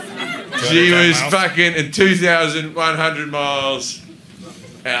 She was fucking at 2,100 miles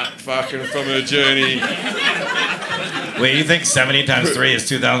out fucking from her journey. Wait, you think 70 times 3 is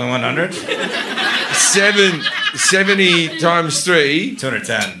 2,100? 70 times 3.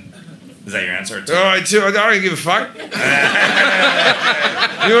 210. Is that your answer? All right, I don't give a fuck.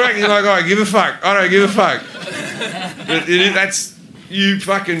 You reckon you're like, I give a fuck. I don't give a fuck. That's, you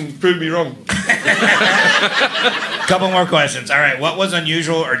fucking proved me wrong. Couple more questions. All right, what was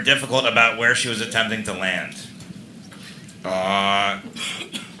unusual or difficult about where she was attempting to land?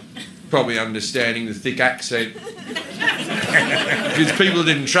 Probably understanding the thick accent. Because people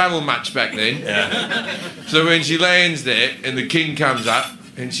didn't travel much back then. Yeah. So when she lands there and the king comes up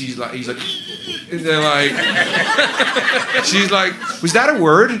and he's like, and they're like, she's like, was that a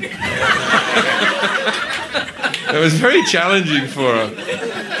word? It was very challenging for her.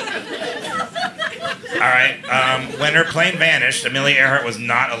 All right, when her plane vanished, Amelia Earhart was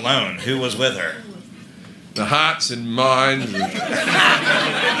not alone. Who was with her? The hearts and minds of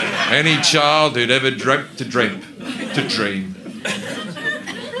any child who'd ever dreamt to dream.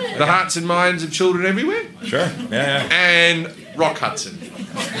 The hearts and minds of children everywhere. Sure, yeah. And Rock Hudson.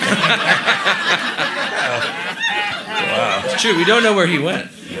 Wow. It's true, we don't know where he went.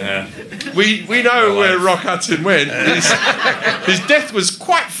 Yeah. We know where Rock Hudson went. His death was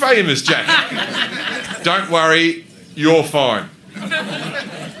quite famous, Jack. Don't worry, you're fine. All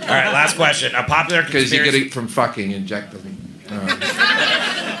right, last question. A popular Because you get conspiracy, it from fucking and Jack doesn't.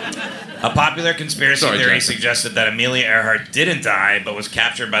 a popular conspiracy Sorry, theory Jackson. suggested that Amelia Earhart didn't die but was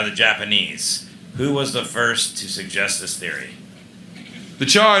captured by the Japanese. Who was the first to suggest this theory? The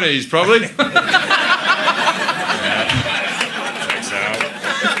Chinese, probably. Think so.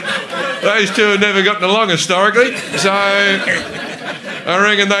 Those two have never gotten along historically, so I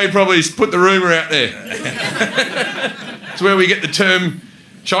reckon they probably put the rumour out there. It's where we get the term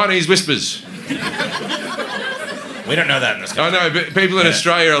Chinese whispers. We don't know that in this I country. know, but people in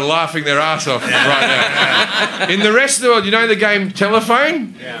Australia are laughing their ass off right now. In the rest of the world, you know the game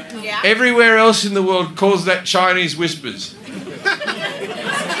telephone? Yeah. Everywhere else in the world calls that Chinese whispers.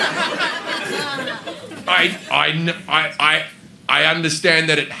 I understand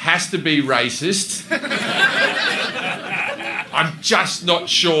that it has to be racist. I'm just not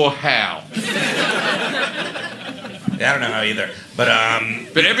sure how. Yeah, I don't know how either. But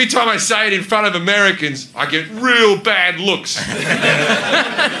every time I say it in front of Americans, I get real bad looks.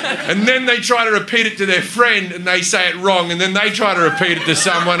 And then they try to repeat it to their friend and they say it wrong, and then they try to repeat it to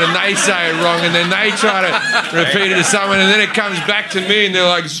someone and they say it wrong, and then they try to repeat it to someone, and then it comes back to me and they're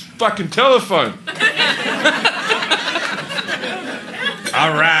like, it's fucking telephone.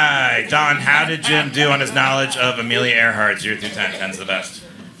 all right, Don, how did Jim do on his knowledge of Amelia Earhart? 0 through 10. 10's the best.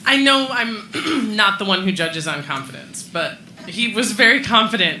 I know I'm not the one who judges on confidence, but he was very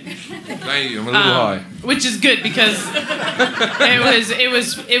confident. Thank you, I'm a little high. Which is good because it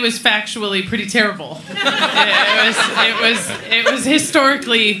was factually pretty terrible. It was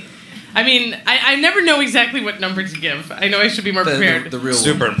historically. I mean, I never know exactly what number to give. I know I should be more prepared. The real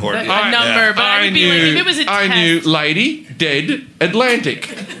Super one. important. A number, but I would be like, if it was a I test. knew lady, dead,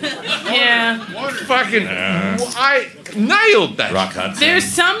 Atlantic. Yeah. Fucking, I nailed that. Rock Hudson. There's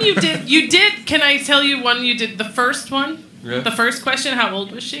some you did. You did. Can I tell you one you did? The first one. Yeah. The first question. How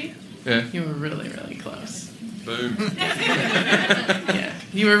old was she? Yeah. You were really, really close. Boom. Yeah.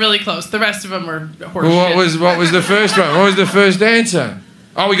 You were really close. The rest of them were horseshit. Well, what was the first one? What was the first answer?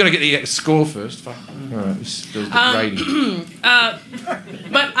 Oh, we got to get the score first. Fuck. All right, this does the rating. But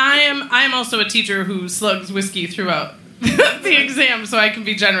I am also a teacher who slugs whiskey throughout the exam, so I can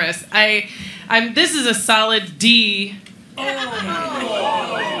be generous. This is a solid D.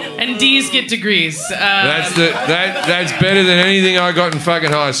 And D's get degrees. That's better than anything I got in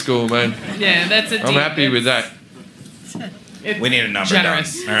fucking high school, man. Yeah, that's a D. I'm happy with that. We need a number.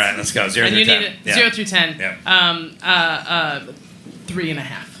 Generous. Don. All right, let's go. 0 And through you 10. need it 0 through 10. Yeah. 3.5.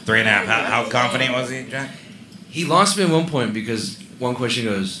 3.5. How confident was he, Jack? He lost me at one point because one question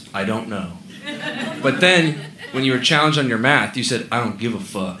goes, I don't know. But then, when you were challenged on your math, you said, I don't give a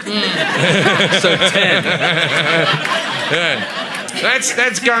fuck. So 10. Yeah.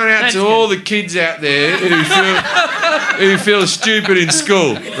 That's going out to all the kids out there who feel stupid in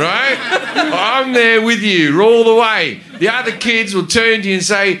school, right? I'm there with you all the way. The other kids will turn to you and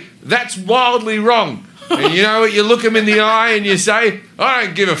say, that's wildly wrong. And you know what? You look them in the eye and you say, I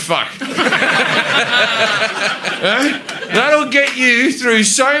don't give a fuck. That'll get you through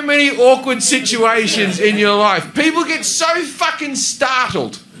so many awkward situations in your life. People get so fucking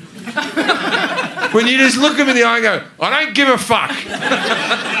startled When you just look them in the eye and go, I don't give a fuck.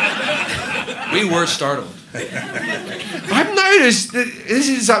 We were startled. I've noticed that this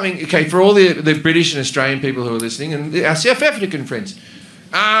is something, okay, for all the British and Australian people who are listening, and our South African friends.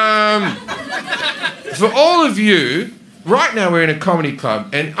 For all of you, right now we're in a comedy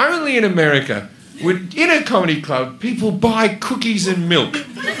club, and only in America, in a comedy club, people buy cookies and milk.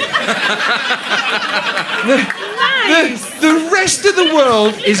 The rest of the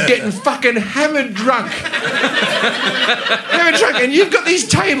world is getting fucking hammered drunk. Hammered drunk, and you've got these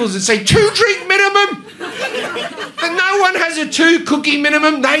tables that say 2 drink minimum. And no one has a 2 cookie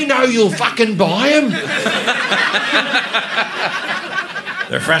minimum. They know you'll fucking buy them.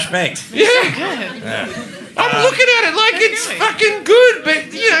 They're fresh baked. Yeah. Yeah. I'm looking at it like it's fucking good,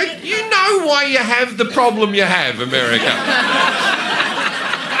 but you know why you have the problem you have, America.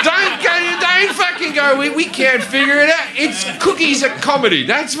 Don't fucking go, we can't figure it out. It's cookies at comedy.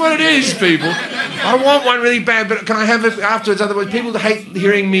 That's what it is, people. I want one really bad, but can I have it afterwards? Otherwise, people hate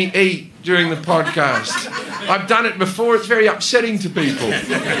hearing me eat during the podcast. I've done it before. It's very upsetting to people.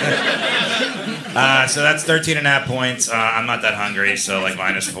 So that's 13.5 points. I'm not that hungry, so like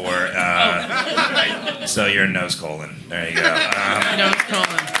 -4. So you're nose colon. There you go. Nose colon.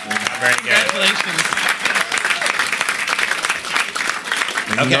 Very good. Congratulations.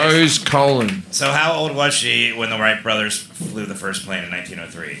 Okay. Nose colon. So how old was she when the Wright brothers flew the first plane in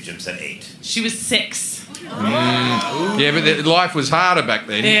 1903? Jim said 8. She was 6. Yeah, but life was harder back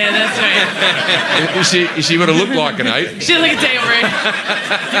then. Yeah, that's right. She would have looked like an 8. She looked like a day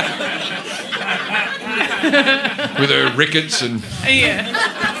with her rickets and... Yeah.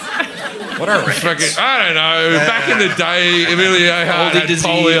 What are rickets? I don't know. Back in the day, Amelia Earhart had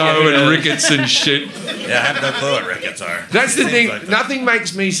polio and rickets and shit. Yeah, I have no clue what rickets are. That's the thing. Like that. Nothing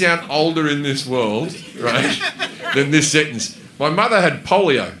makes me sound older in this world, right, than this sentence. My mother had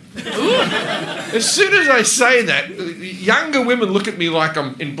polio. As soon as I say that, younger women look at me like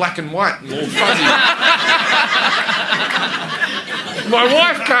I'm in black and white and all fuzzy. My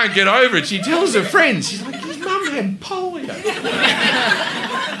wife can't get over it. She tells her friends, she's like, his mum had polio.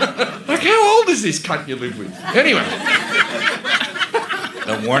 Like, how old is this cunt you live with? Anyway.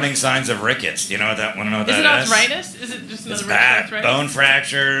 The warning signs of rickets. Do you know what that? Want to know what Is that it is? arthritis? Is it just It's another bad. arthritis? Bone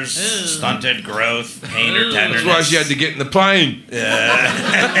fractures, Ew. stunted growth, pain or tenderness. That's why she had to get in the plane.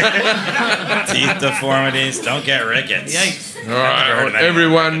 Teeth deformities. Don't get rickets. Yikes. All right,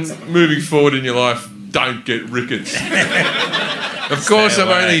 everyone moving forward in your life, don't get rickets. Of course, I'm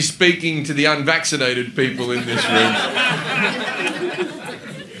away. only speaking to the unvaccinated people in this room.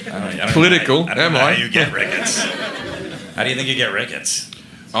 I don't Political, know how am I? you get rickets. How do you think you get rickets?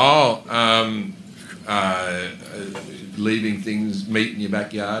 Oh, leaving things, meat in your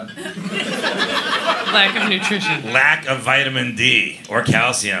backyard. Lack of nutrition. Lack of vitamin D or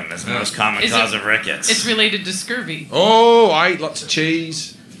calcium is the most common Is cause it- of rickets. It's related to scurvy. Oh, I ate lots of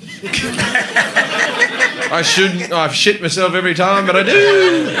cheese. I shouldn't. I've shit myself every time, but I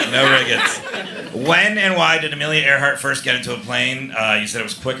do. No rickets. When and why did Amelia Earhart first get into a plane? You said it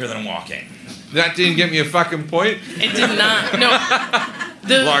was quicker than walking. That didn't get me a fucking point. It did not. No.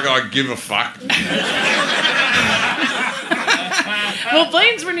 Like I give a fuck. Well,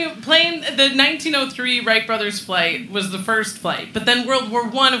 planes were new. The 1903 Wright brothers flight was the first flight. But then World War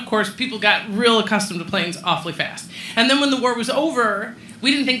I, of course, people got real accustomed to planes awfully fast. And then when the war was over,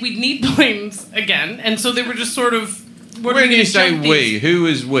 we didn't think we'd need planes again. And so they were just sort of... When you say we, who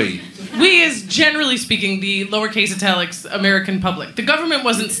is we? We is, generally speaking, the lowercase italics American public. The government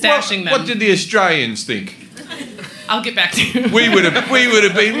wasn't stashing them. What did the Australians think? I'll get back to you. We would have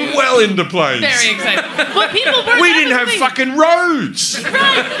been well into planes. Very excited. But people weren't... We didn't have fucking roads. Right.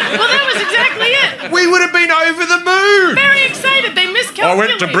 Well, that was exactly it. We would have been over the moon. Very excited. They miscalculated. I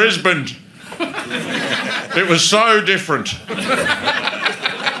went to Brisbane. It was so different.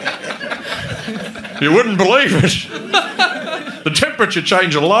 You wouldn't believe it. The temperature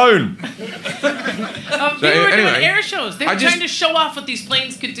change alone. They were doing air shows. They were trying to show off what these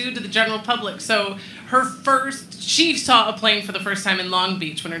planes could do to the general public. So she saw a plane for the first time in Long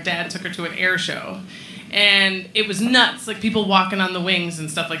Beach when her dad took her to an air show. And it was nuts, like people walking on the wings and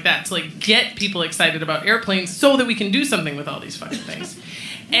stuff like that, to like get people excited about airplanes so that we can do something with all these fucking things.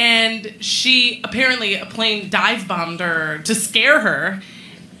 And apparently a plane dive bombed her to scare her,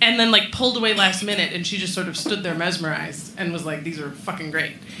 and then like pulled away last minute, and she just sort of stood there mesmerized and was like, these are fucking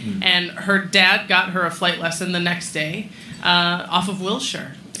great. And her dad got her a flight lesson the next day. off of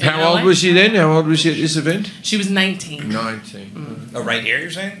Wilshire. How old was she then? How old was she at this event? She was 19. 19. Oh, right here,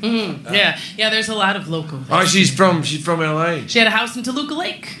 you're saying? Yeah, there's a lot of local. Oh, she's from LA. She had a house in Toluca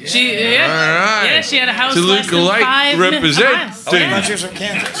Lake. All right. She had a house less Toluca than Lake 5 represent. miles. Oh, I thought she was from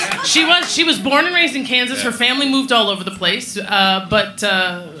Kansas. She was born and raised in Kansas. Her family moved all over the place, but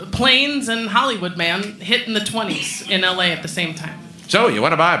planes and Hollywood, man, hit in the 20s in LA at the same time. So, you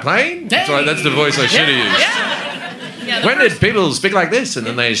want to buy a plane? Hey. Sorry, that's the voice I should have used. Yeah, When did people speak like this and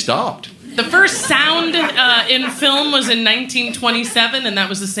then they stopped? the first sound in film was in 1927, and that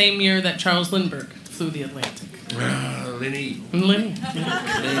was the same year that Charles Lindbergh flew the Atlantic. Lenny.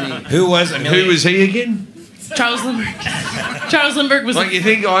 Who was Amelia? Who was he again? Charles Lindbergh. Charles Lindbergh was Like, you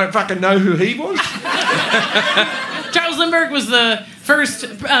think I don't fucking know who he was? Charles Lindbergh was the first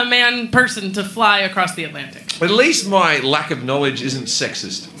person to fly across the Atlantic. At least my lack of knowledge isn't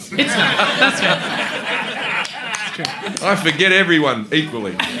sexist. It's not. That's good. I forget everyone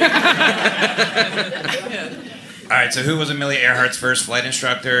equally. All right, so who was Amelia Earhart's first flight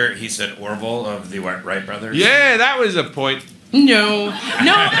instructor? He said Orville of the Wright brothers. Yeah, that was a point. No.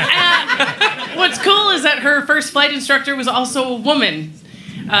 What's cool is that her first flight instructor was also a woman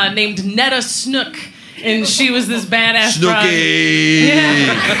named Netta Snook, and she was this badass bride. Snooky!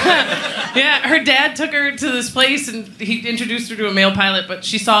 Yeah, her dad took her to this place, and he introduced her to a male pilot, but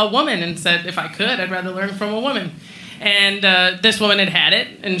she saw a woman and said, if I could, I'd rather learn from a woman. And this woman had it,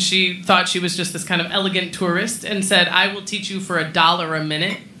 and she thought she was just this kind of elegant tourist, and said, I will teach you for $1 a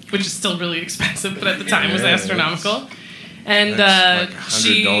minute, which is still really expensive, but at the time was astronomical. And That's like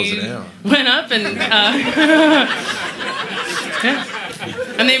she $100 an hour. went up and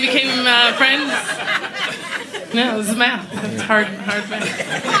and they became friends. No, this is math. It's hard math.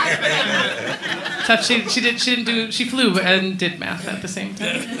 Tough. She flew and did math at the same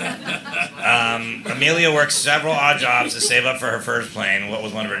time. Amelia worked several odd jobs to save up for her first plane. What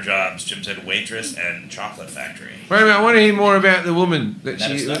was one of her jobs? Jim said waitress and chocolate factory. Wait a minute, I want to hear more about the woman that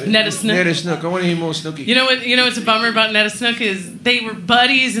Netta she... Snook? Netta Snook. Netta Snook. I want to hear more Snooky. You know what's a bummer about Netta Snook is they were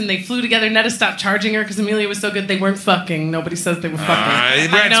buddies and they flew together. Netta stopped charging her because Amelia was so good. They weren't fucking. Nobody says they were fucking.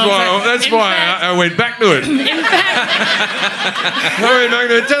 That's why I went back to it. In fact, I went back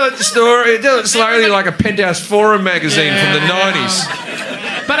to it. Tell it the story. Tell it slowly like a Penthouse Forum magazine from the 90s.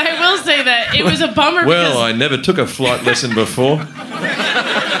 but I will say that it was a bummer Well, because I never took a flight lesson before.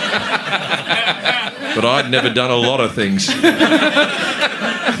 But I'd never done a lot of things.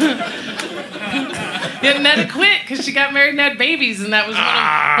 yeah, Netta quit because she got married and had babies, and that was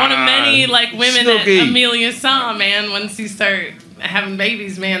one of many like women Snooky. that Amelia saw. Man, once you start having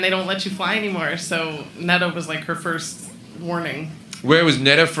babies, man, they don't let you fly anymore. So Netta was like her first warning. Where was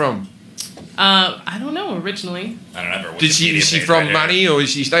Netta from? I don't know originally. I don't know. Is she from money, or is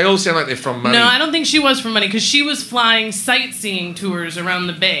she? They all sound like they're from money. No, I don't think she was from money because she was flying sightseeing tours around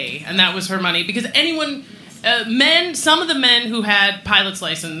the bay, and that was her money. Because some of the men who had pilot's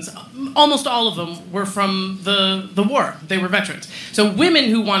license, almost all of them were from the war. They were veterans. So women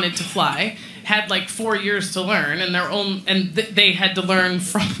who wanted to fly had like 4 years to learn, and they had to learn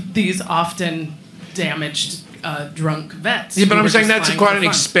from these often damaged, drunk vets. Yeah, but who I'm were saying just that's flying quite for an fun.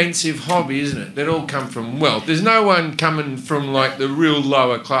 expensive hobby, isn't it? They all come from wealth. There's no one coming from like the real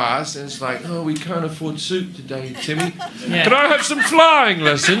lower class, and it's like, oh, we can't afford soup today, Timmy. Yeah. Can I have some flying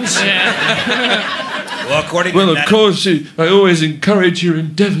lessons? Yeah. Well, according Well, to of Netta, course, I always encourage your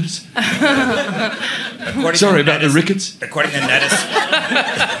endeavours. according Sorry to about the Netta's- rickets. According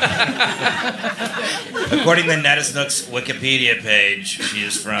to Netta Snook's Wikipedia page, she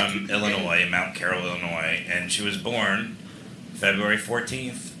is from Illinois, Mount Carroll, Illinois, and she was born February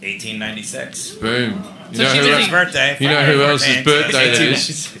 14th, 1896. Boom. You So know she who was else? a- Birthday. You know who February else's 14th, birthday that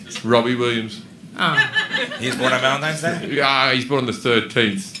 1896. is? Robbie Williams. Oh. He was born on Valentine's Day? He's born on the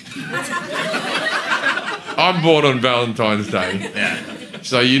 13th. I'm born on Valentine's Day. Yeah.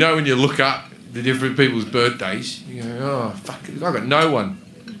 So you know when you look up the different people's birthdays, you go, oh, fuck, I've got no one.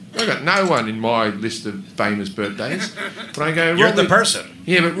 I've got no one in my list of famous birthdays. But I go, You're the person.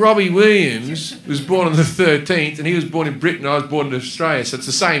 Yeah, but Robbie Williams was born on the 13th, and he was born in Britain, I was born in Australia, so it's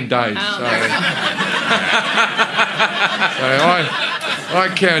the same day. Oh, So, there I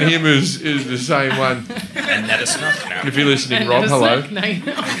count him as the same one. And Netta Snook now. If you're listening, And Rob, Netta hello. Snook, now you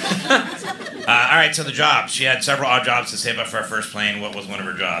know. All right, so the jobs. She had several odd jobs to save up for her first plane. What was one of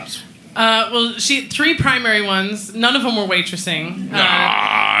her jobs? Well, she 3 primary ones. None of them were waitressing.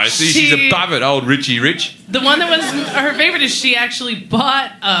 She's she- above it, old Richie Rich. The one that was her favorite is she actually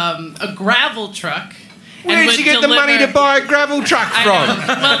bought a gravel truck Where'd would she get the money to buy a gravel truck from?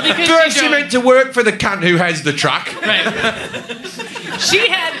 Well, because First, she you meant to work for the cunt who has the truck. Right. She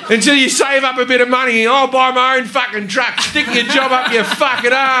had. Until you save up a bit of money, I'll buy my own fucking truck. Stick your job up your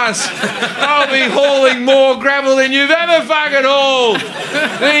fucking ass. I'll be hauling more gravel than you've ever fucking hauled.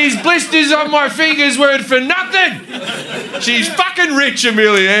 These blisters on my fingers weren't for nothing. She's fucking rich,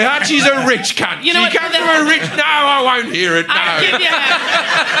 Amelia Earhart. She's a rich cunt. You know she comes from a rich. No, I won't hear it. No. I'll give you that.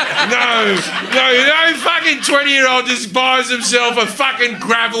 No fucking 20-year-old just buys himself a fucking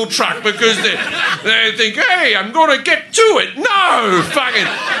gravel truck because they think, hey, I'm gonna get to it. No, fucking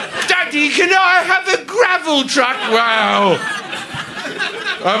Daddy, can I have a gravel truck? Wow.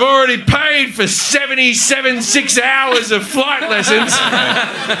 I've already paid for 77 6 hours of flight lessons.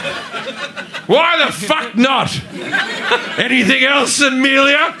 Why the fuck not? Anything else,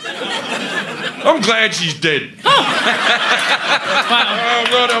 Amelia? I'm glad she's dead. Oh.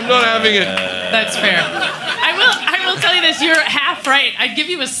 Wow. I'm not having it. That's fair. I will tell you this. You're half right. I'd give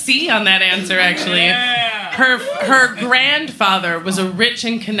you a C on that answer, actually. Her grandfather was a rich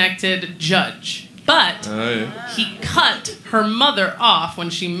and connected judge, but he cut her mother off when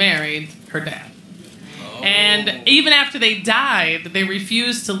she married her dad. And even after they died, they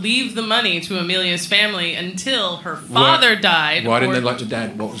refused to leave the money to Amelia's family until her father died. Why didn't they like the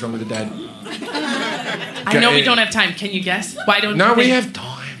dad? What was wrong with the dad? I know we don't have time. Can you guess? Why don't? No, you think, we have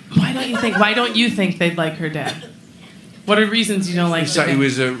time. Why don't you think they'd like her dad? What are reasons you don't like? So he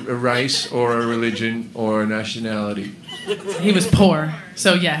was a race or a religion or a nationality. He was poor,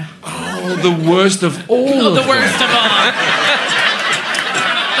 so yeah. Oh, the worst of all. Oh, the worst of all.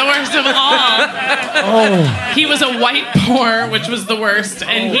 The worst of all. Oh. He was a white poor, which was the worst,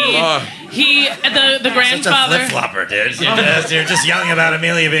 and the grandfather. Such a flip-flopper, dude. You're just yelling about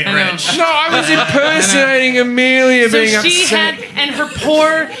Amelia being rich. No, I was impersonating Amelia being upset. And her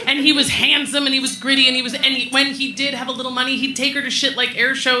poor, and he was handsome, and he was gritty, and when he did have a little money, he'd take her to shit like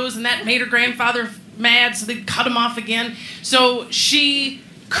air shows, and that made her grandfather mad, so they'd cut him off again. So she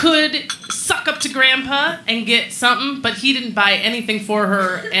could suck up to Grandpa and get something, but he didn't buy anything for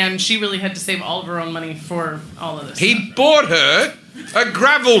her, and she really had to save all of her own money for all of this. He bought her a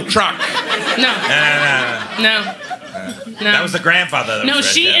gravel truck. No. That was the grandfather. No,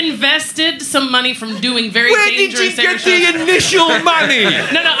 she invested some money from doing very dangerous Where did you get the initial money?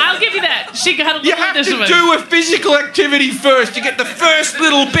 No, I'll give you that. She got a little You have additional to do a physical activity first. You get the first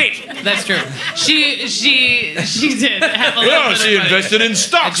little bit. That's true. She did have a little bit she of money. invested in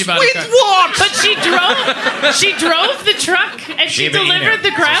stocks. With what? But she drove the truck and she delivered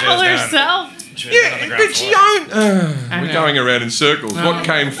the gravel herself. Yeah, but she owned... we're going around in circles. What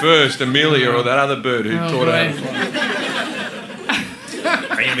came first, Amelia or that other bird who taught her how to fly?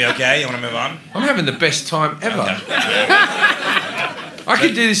 Are you going to be okay? You want to move on? I'm having the best time ever. Okay. I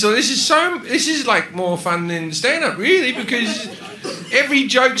could do this. This is like more fun than stand-up, really, because every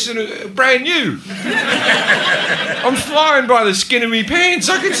joke's brand new. I'm flying by the skin of me pants.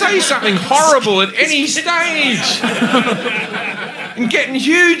 I could say something horrible at any stage and get in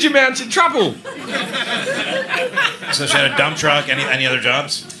huge amounts of trouble. So she had a dump truck. Any other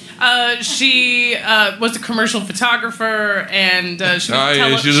jobs? She was a commercial photographer, and she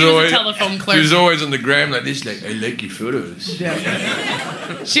was a telephone clerk. She was always on the gram like this, like, I like your photos.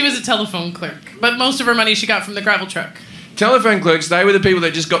 Yeah. She was a telephone clerk, but most of her money she got from the gravel truck. Telephone clerks, they were the people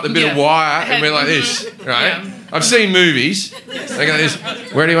that just got the bit of wire and went like this, right? Yeah. I've seen movies. They go like this,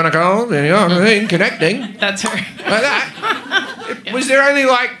 where do you want to call? There you are, connecting. That's her. Like that. Was there only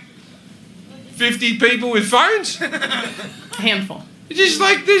like 50 people with phones? Handful. It's just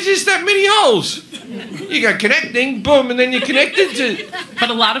like, there's just that many holes. You go connecting, boom, and then you're connected to... But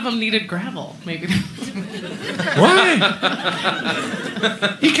a lot of them needed gravel, maybe. Why?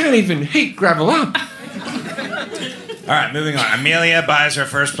 You can't even heat gravel up. All right, moving on. Amelia buys her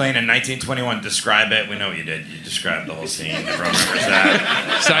first plane in 1921. Describe it. We know what you did. You described the whole scene. Everyone remembers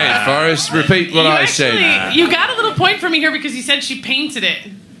that. Say it, Forrest. Repeat what I said. You got a little point from me here because you said she painted it.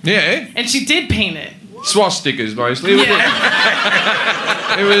 Yeah. And she did paint it. Swastikas, mostly.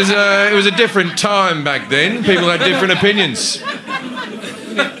 Yeah. It was a different time back then. People had different opinions.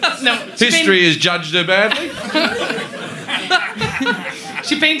 No. History has judged her badly.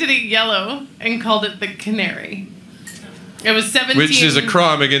 She painted it yellow and called it the Canary. It was 17... Which is a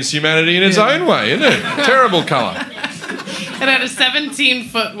crime against humanity in its own way, isn't it? Terrible colour. It had a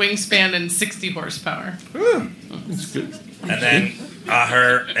 17-foot wingspan and 60 horsepower. Oh, that's good. And then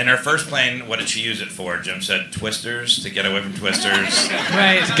in her first plane, what did she use it for? Jim said twisters, to get away from twisters.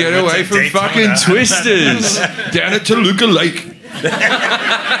 Right. To get away from fucking twisters. Down at Toluca Lake.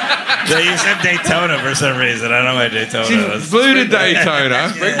 You said Daytona for some reason. I don't know why Daytona was. Flew to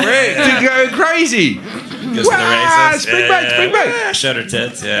Daytona to go crazy. Goes to the races. Spring break. Showed her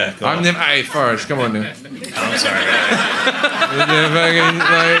tits. Yeah. Cool. I'm never. Hey, Forrest, come on now. I'm sorry.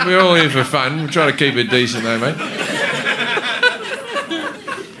 We're all here for fun. We try to keep it decent, though, mate.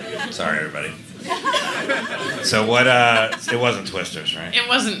 Sorry, everybody. So what? It wasn't Twisters, right? It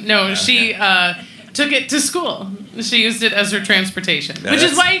wasn't. No, she took it to school. She used it as her transportation, which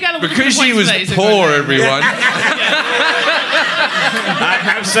is why you got to look because at the she was points poor, everyone.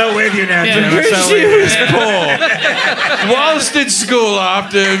 I'm so with you now, Jim. Because she was poor. Whilst at school,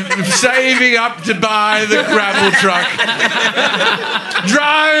 after saving up to buy the gravel truck,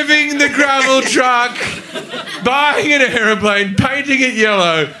 driving the gravel truck, buying an aeroplane, painting it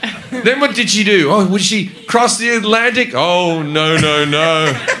yellow. Then what did she do? Oh, would she cross the Atlantic? Oh, no.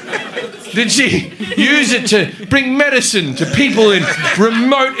 Did she use it to bring medicine to people in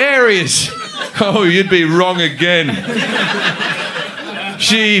remote areas? Oh, you'd be wrong again.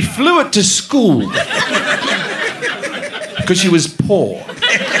 She flew it to school because she was poor.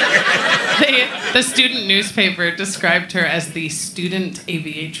 The student newspaper described her as the student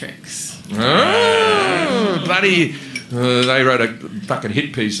aviatrix. Oh, bloody... they wrote a fucking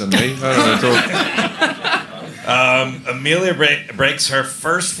hit piece on me. I don't know at all. Amelia breaks her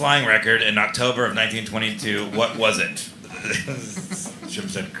first flying record in October of 1922. What was it? Jim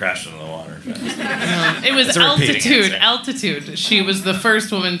said crashed into the water. It was altitude. Altitude. She was the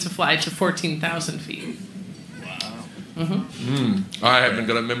first woman to fly to 14,000 feet. I haven't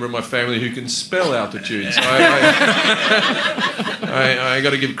got a member of my family who can spell altitudes. I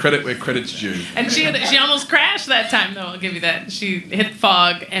got to give credit where credit's due. And she almost crashed that time, though. I'll give you that. She hit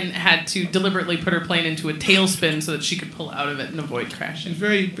fog and had to deliberately put her plane into a tailspin so that she could pull out of it and avoid crashing.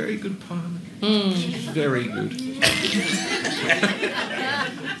 Very, very good pilot. She's very good.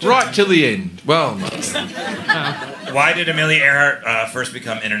 Right till the end. Well, no. Why did Amelia Earhart first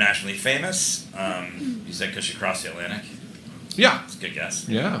become internationally famous? You said because she crossed the Atlantic. Yeah. That's a good guess.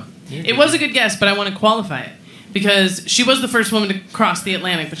 Yeah. It was a good guess, but I want to qualify it. Because she was the first woman to cross the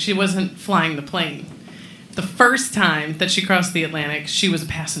Atlantic, but she wasn't flying the plane. The first time that she crossed the Atlantic, she was a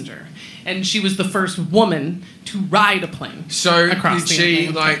passenger. And she was the first woman to ride a plane. So across did the she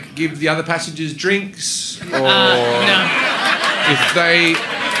Atlantic. give the other passengers drinks, or No. if they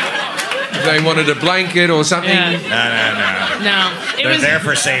wanted a blanket or something? Yeah. No. It They're was there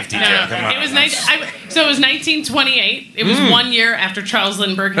for safety, Jim. Come on. It was nice. So it was 1928. It was 1 year after Charles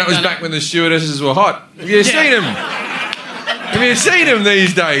Lindbergh. That was back when the stewardesses were hot. Have you seen them? Have you seen them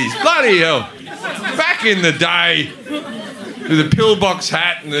these days? Bloody hell! Back in the day, with the pillbox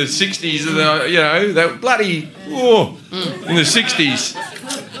hat in the 60s, that bloody in the 60s.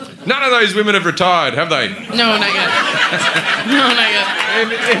 None of those women have retired, have they? No, not yet. No, not yet.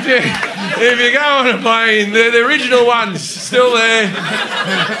 If you go on a plane, the original ones still there.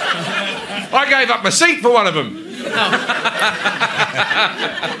 I gave up my seat for one of them. Oh.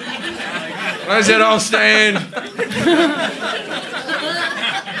 I said, I'll stand.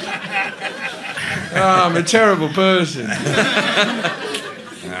 Oh, I'm a terrible person.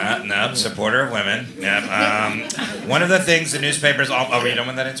 No, supporter of women. Yeah. One of the things the newspapers all... Oh, were you done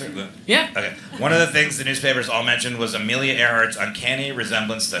with that answer? Yeah. Okay. One of the things the newspapers all mentioned was Amelia Earhart's uncanny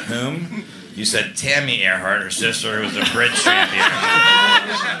resemblance to whom? You said Tammy Earhart, her sister, who was a bridge champion.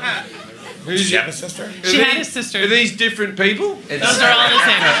 Does she have a sister? She had a sister. Are these different people? Those are all the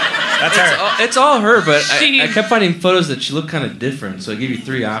same. That's her. It's all her, but She- I kept finding photos that she looked kind of different, so I give you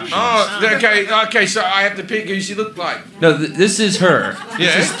 3 options. Oh, okay, so I have to pick who she looked like. No, this is her.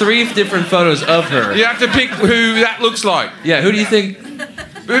 Yeah. This is 3 different photos of her. You have to pick who that looks like. Yeah, who do you think?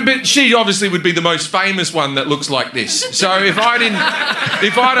 But she obviously would be the most famous one that looks like this. So if I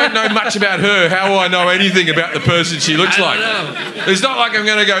don't know much about her, how will I know anything about the person she looks like? It's not like I'm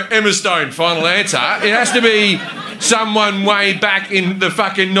going to go Emma Stone, final answer. It has to be someone way back in the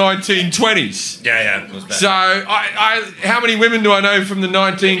fucking 1920s. Yeah. It was bad. So how many women do I know from the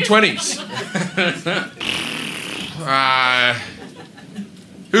 1920s?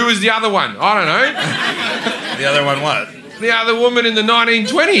 Who was the other one? I don't know. The other one what? The other woman in the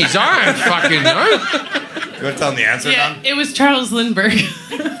 1920s. I don't fucking know. You want to tell them the answer, Yeah, Tom? it was Charles Lindbergh.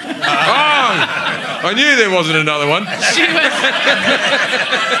 I knew there wasn't another one.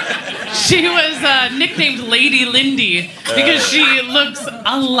 She was nicknamed Lady Lindy because she looks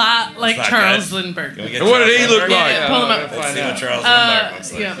a lot like That's not Charles good. Lindbergh. Can we get And what did he Charles look Lindbergh? like? Yeah, pull him up. Let's see what Charles Lindbergh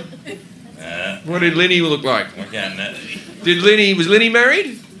looks like. Yeah. What did Lenny look like? Again, Was Lenny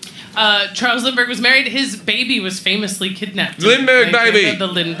married? Charles Lindbergh was married. His baby was famously kidnapped. Lindbergh baby. The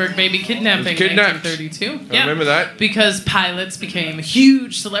Lindbergh baby kidnapping in Kidnapped. 1932. I remember that. Because pilots became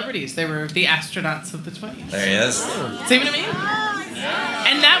huge celebrities. They were the astronauts of the 20s. there he is. See what I mean?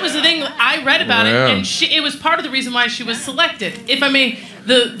 And that was the thing. I read about it, and it was part of the reason why she was selected. If I may,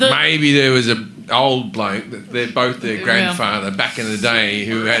 maybe there was a old bloke, they're both their grandfather back in the day,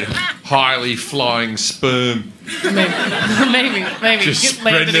 who had highly flying sperm. Maybe. Just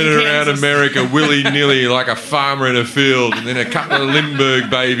spreading it around America willy-nilly like a farmer in a field, and then a couple of Lindbergh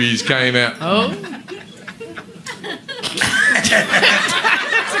babies came out. Oh.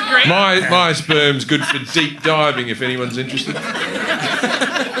 That's a great... My sperm's good for deep diving, if anyone's interested.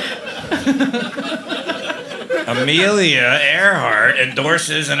 Amelia Earhart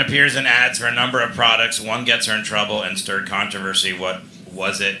endorses and appears in ads for a number of products. One gets her in trouble and stirred controversy. What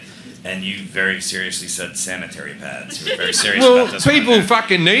was it? And you very seriously said sanitary pads. You were very serious about this. Well, people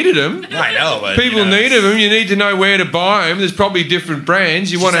fucking needed them. I know, but... People needed them. You need to know where to buy them. There's probably different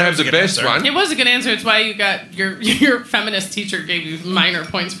brands. You want to have the best one. It was a good answer. It's why you got... Your feminist teacher gave you minor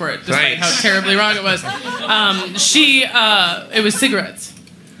points for it, despite how terribly wrong it was. It was cigarettes.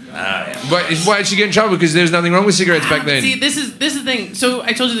 Why did she get in trouble? Because there's nothing wrong with cigarettes back then. See, this is the thing. So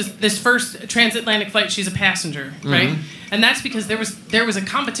I told you this first transatlantic flight, she's a passenger, right? And that's because there was a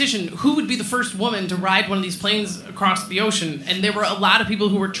competition. Who would be the first woman to ride one of these planes across the ocean? And there were a lot of people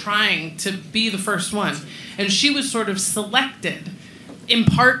who were trying to be the first one. And she was sort of selected, in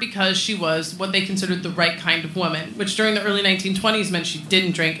part because she was what they considered the right kind of woman, which during the early 1920s meant she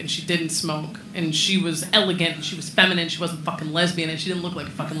didn't drink and she didn't smoke. And she was elegant and she was feminine. She wasn't fucking lesbian, and she didn't look like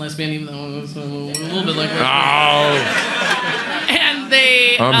a fucking lesbian, even though it was a little bit like lesbian. Oh. And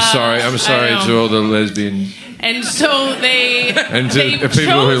they... I'm sorry to all the lesbians. And so they... And to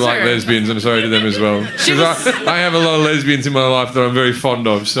people who like lesbians, I'm sorry to them as well. Because I have a lot of lesbians in my life that I'm very fond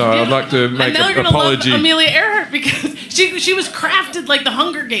of, so I'd like to make an apology. Love Amelia Earhart because she was crafted like the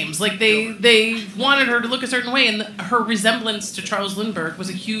Hunger Games. Like they wanted her to look a certain way, and her resemblance to Charles Lindbergh was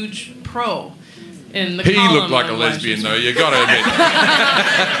a huge pro. He looked like a lesbian, though. You got to admit.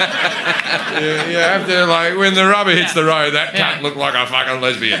 you have to, like, when the rubber hits the road, that cunt looked like a fucking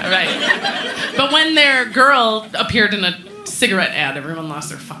lesbian. Right. But when their girl appeared in a cigarette ad, everyone lost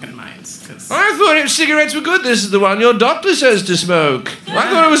their fucking minds. I thought cigarettes were good. This is the one your doctor says to smoke. I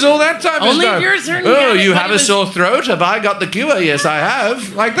thought it was all that type of stuff. Only if you're a certain Oh, you have a sore throat? Have I got the cure? Yes, I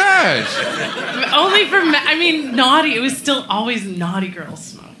have. Like that. Only for naughty. It was still always naughty girls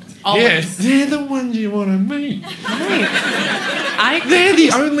smoke. Always. Yes, they're the ones you want to meet. Right. They're the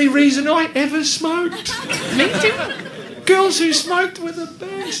only reason I ever smoked. Me too. Girls who smoked were the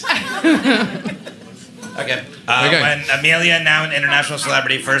best. Okay. When Amelia, now an international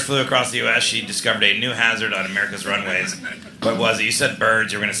celebrity, first flew across the U.S., she discovered a new hazard on America's runways. What was it? You said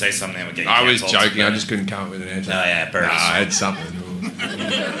birds. You were going to say something that would get you canceled. I was joking. I just couldn't come up with an answer. Oh, yeah, birds. No, I had something.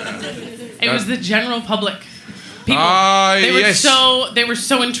 It was the general public. People, they were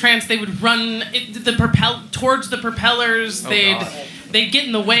so entranced they would run towards the propellers. They'd get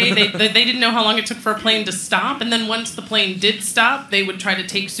in the way. They didn't know how long it took for a plane to stop, and then once the plane did stop, they would try to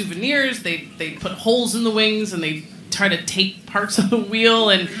take souvenirs. They'd put holes in the wings and they try to take parts of the wheel,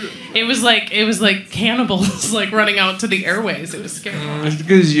 and it was like cannibals like running out to the airways. It was scary. It's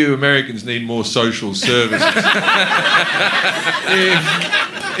because you Americans need more social services.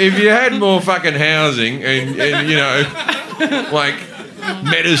 If you had more fucking housing and you know, like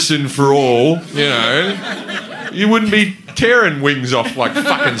medicine for all, you know, you wouldn't be tearing wings off like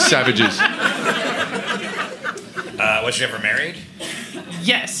fucking savages. Was she ever married?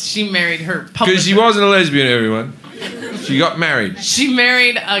 Yes, she married her publisher. Because she wasn't a lesbian, everyone. She got married. She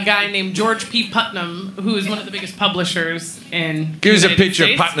married a guy named George P. Putnam, who is one of the biggest publishers in Give us a United picture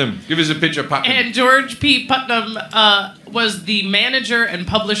States. of Putnam. Give us a picture of Putnam. And George P. Putnam was the manager and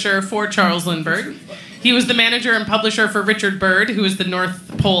publisher for Charles Lindbergh. He was the manager and publisher for Richard Byrd, who was the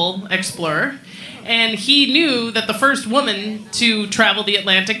North Pole explorer. And he knew that the first woman to travel the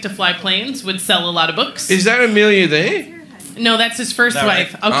Atlantic to fly planes would sell a lot of books. Is that Amelia there? No, that's his first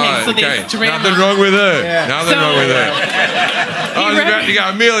wife. Right? Okay, so they Nothing wrong with her. Yeah. Nothing wrong with her. I was about to go,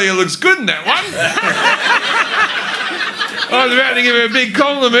 Amelia looks good in that one. I was about to give her a big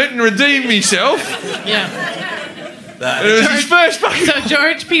compliment and redeem myself. Yeah. It was his first fucking... So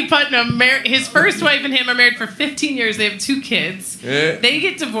George P. Putnam, his first wife and him are married for 15 years. They have 2 kids. Yeah. They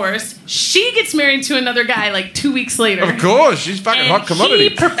get divorced. She gets married to another guy like 2 weeks later. Of course, she's fucking hot commodity.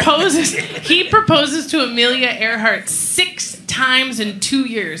 He proposes to Amelia Earhart 6 times in 2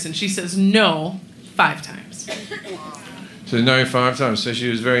 years, and she says no 5 times. So no 5 times. So she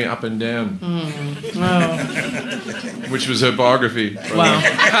was very up and down. Wow. Which was her biography. Wow.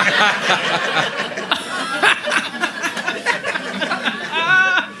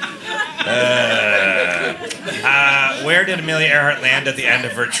 Where did Amelia Earhart land at the end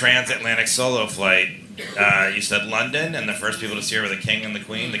of her transatlantic solo flight? You said London, and the first people to see her were the king and the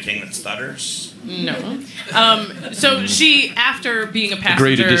queen, the king that stutters. No. So she, after being a passenger...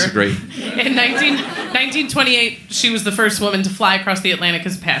 Agree to disagree. In 1928, she was the first woman to fly across the Atlantic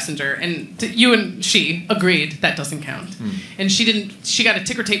as a passenger. And you and she agreed that doesn't count. And she got a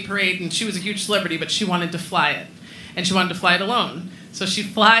ticker tape parade, and she was a huge celebrity, but she wanted to fly it. And she wanted to fly it alone. So she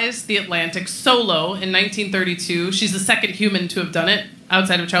flies the Atlantic solo in 1932. She's the second human to have done it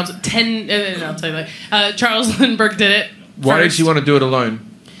outside of Charles. I'll tell you that. Charles Lindbergh did it. Why did she want to do it alone?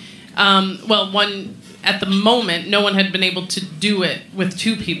 At the moment, no one had been able to do it with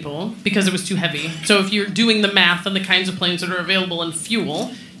two people because it was too heavy. So if you're doing the math on the kinds of planes that are available and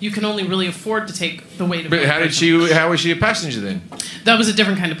fuel, you can only really afford to take the weight of it. But how was she a passenger then? That was a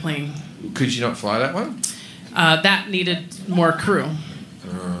different kind of plane. Could she not fly that one? That needed more crew.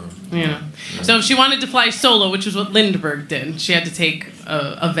 Yeah. So if she wanted to fly solo, which is what Lindbergh did, she had to take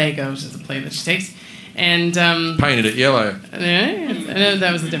a Vega, which is the plane that she takes. And painted it yellow. No,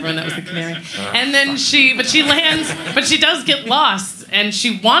 that was a different one. That was the Canary. And then she lands, but she does get lost. And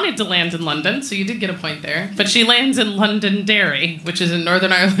she wanted to land in London, so you did get a point there. But she lands in Londonderry, which is in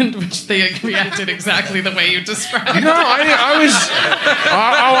Northern Ireland, which they reacted exactly the way you described. No, I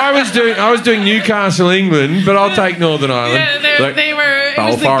was doing Newcastle, England, but I'll take Northern Ireland. Yeah, they were. It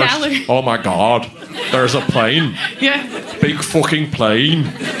was the gallery. Oh my God, there's a plane. Yeah. Big fucking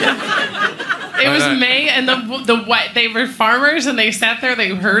plane. It was May, and they were farmers, and they sat there, they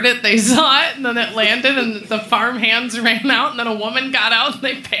heard it, they saw it, and then it landed, and the farm hands ran out, and then a woman got out, and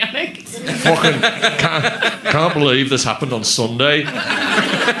they panicked. Fucking can't believe this happened on Sunday.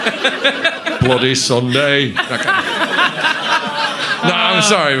 Bloody Sunday. Okay. No, I'm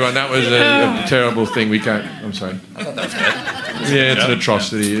sorry, man. That was a terrible thing. We can't. I'm sorry. I thought that was good. Yeah, it's an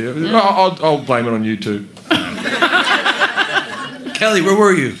atrocity. I'll blame it on you too. Kelly, where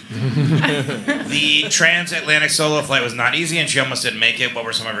were you? The transatlantic solo flight was not easy, and she almost didn't make it. What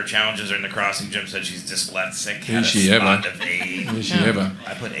were some of her challenges during the crossing? Jim said she's dyslexic. Is she ever? Is she ever?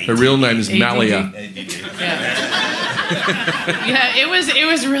 I put her real name is Amelia. Yeah, it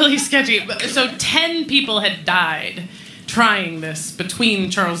was really sketchy. So 10 people had died trying this between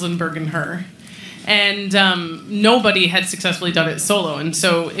Charles Lindbergh and her. And nobody had successfully done it solo. And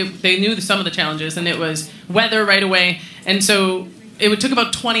so they knew some of the challenges, and it was weather right away. And so it took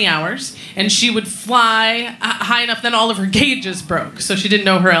about 20 hours, and she would fly high enough, then all of her gauges broke, so she didn't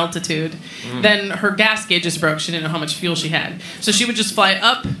know her altitude. Then her gas gauges broke, she didn't know how much fuel she had. So she would just fly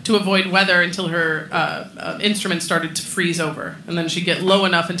up to avoid weather until her instruments started to freeze over. And then she'd get low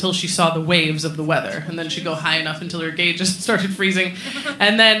enough until she saw the waves of the weather. And then she'd go high enough until her gauges started freezing.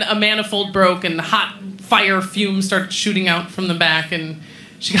 And then a manifold broke, and hot fire fumes started shooting out from the back, and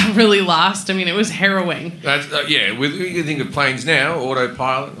she got really lost. I mean, it was harrowing. That's, you think of planes now,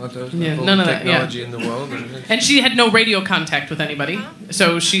 autopilot, all none of that, technology in the world. And she had no radio contact with anybody,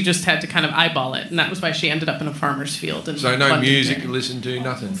 so she just had to kind of eyeball it, and that was why she ended up in a farmer's field. So no music to listen to,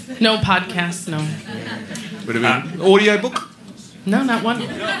 nothing? No podcasts, no. Would it be an audio book? No, not one.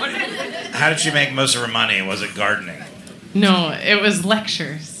 How did she make most of her money? Was it gardening? No, it was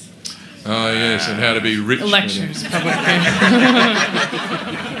lectures. Oh, yes, and how to be rich. Lectures, public.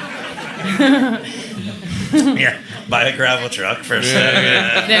 Yeah, buy a gravel truck for a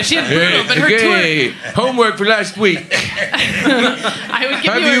second. Yeah, she had brutal, but her tour... Homework for last week. I would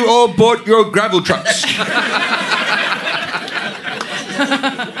give Have you all bought your gravel trucks?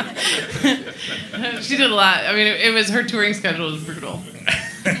 She did a lot. I mean, it was her touring schedule was brutal.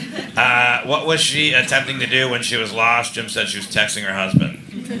 What was she attempting to do when she was lost? Jim said she was texting her husband.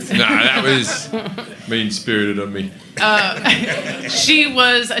 No, that was mean-spirited of me. She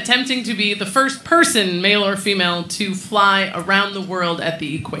was attempting to be the first person, male or female, to fly around the world at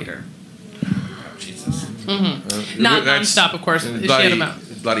the equator. Oh, Jesus. Mm-hmm. Not non-stop, of course. She had them out.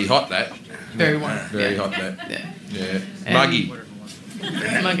 It's bloody hot, that. Very warm. Very hot, that. Yeah. Muggy.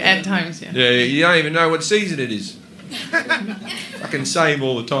 At times, yeah. Yeah, you don't even know what season it is. Fucking same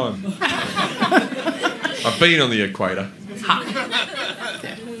all the time. I've been on the equator. Hot.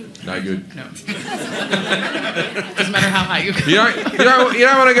 Yeah. No good. No. Doesn't matter how high you go. You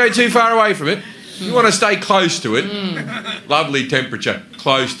don't want to go too far away from it. You want to stay close to it. Lovely temperature,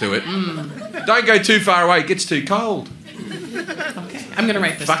 close to it. Don't go too far away. It gets too cold. Okay, I'm gonna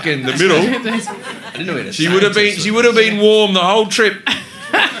write this. In the middle. I didn't know it. She would have been warm the whole trip.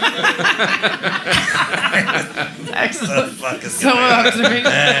 Excellent. Fuck is So observation.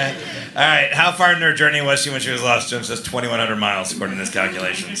 all right, how far in her journey was she when she was lost? Jim says 2,100 miles, according to his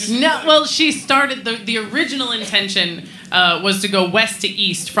calculations. No, well, she started, the original intention was to go west to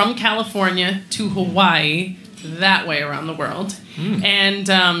east from California to Hawaii, that way around the world.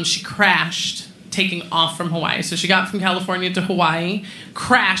 And she crashed taking off from Hawaii. So she got from California to Hawaii,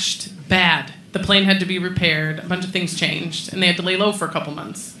 crashed bad. The plane had to be repaired. A bunch of things changed, and they had to lay low for a couple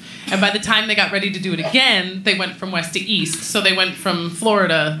months. And by the time they got ready to do it again, they went from west to east. So they went from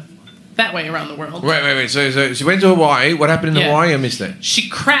Florida that way around the world. Wait. So she went to Hawaii. What happened in Hawaii? I missed that. She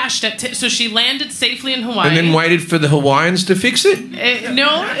crashed so she landed safely in Hawaii. And then waited for the Hawaiians to fix it?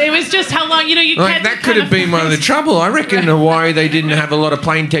 No, it was just how long, you like, that could have been one of the trouble. I reckon in Hawaii they didn't have a lot of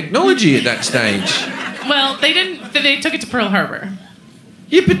plane technology at that stage. Well, they didn't. They took it to Pearl Harbor.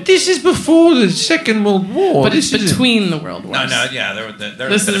 Yeah, but this is before the Second World War. But it's between the World Wars. No, yeah,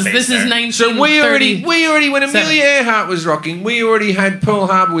 this is 1930. So we already, when Amelia Earhart was rocking, we already had Pearl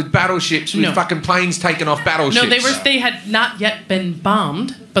Harbor with battleships, with fucking planes taking off battleships. No, they had not yet been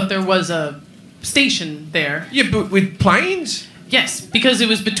bombed, but there was a station there. Yeah, but with planes? Yes, because it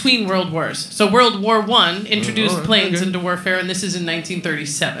was between World Wars. So World War I introduced planes into warfare, and this is in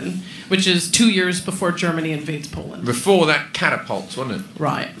 1937, which is 2 years before Germany invades Poland. Before that, catapults, wasn't it?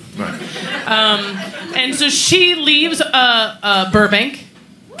 Right. And so she leaves Burbank,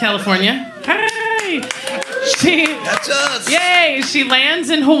 California. Hey! That's us! Yay! She lands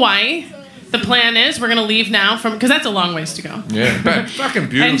in Hawaii. The plan is we're going to leave now because that's a long ways to go. Yeah, but fucking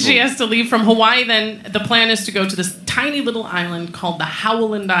beautiful. And she has to leave from Hawaii. Then the plan is to go to this tiny little island called the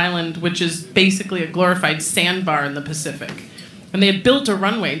Howland Island, which is basically a glorified sandbar in the Pacific. And they had built a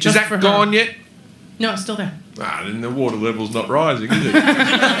runway just for her. Is that gone yet? No, it's still there. Ah, then the water level's not rising, is it? like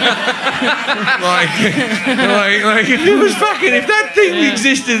if it was fucking, if that thing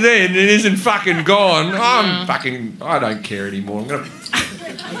existed then and it isn't fucking gone, I don't care anymore.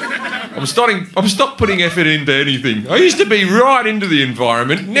 I'm stopped putting effort into anything. I used to be right into the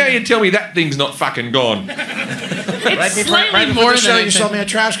environment. Now you tell me that thing's not fucking gone. It's slightly more than you sold me a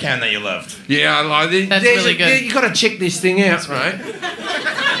trash can that you loved. Yeah, I like it. That's really good. You got to check this thing out, right?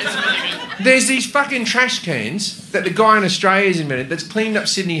 There's these fucking trash cans that the guy in Australia's invented that's cleaned up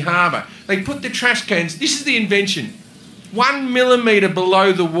Sydney Harbour. They put the trash cans, this is the invention, 1 millimetre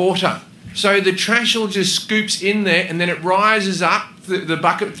below the water. So the trash all just scoops in there and then it rises up the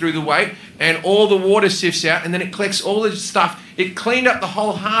bucket through the weight and all the water sifts out and then it collects all the stuff. It cleaned up the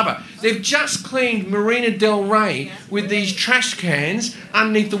whole harbour. They've just cleaned Marina Del Rey with these trash cans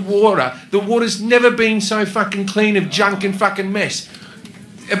underneath the water. The water's never been so fucking clean of junk and fucking mess.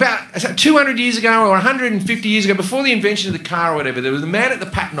 About 200 years ago or 150 years ago, before the invention of the car or whatever, there was a man at the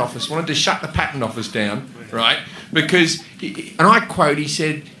patent office wanted to shut the patent office down, right? Because, and I quote, he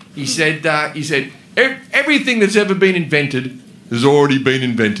said, everything that's ever been invented has already been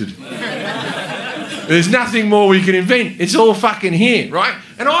invented. There's nothing more we can invent. It's all fucking here, right?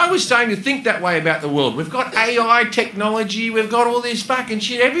 And I was starting to think that way about the world. We've got AI technology, we've got all this fucking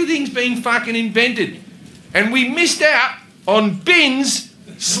shit. Everything's been fucking invented. And we missed out on bins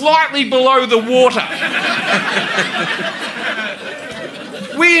slightly below the water.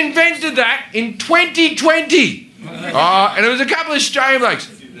 We invented that in 2020. And there was a couple of Australian blokes.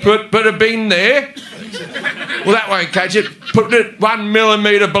 Put a bin there. Well, that won't catch it. Put it 1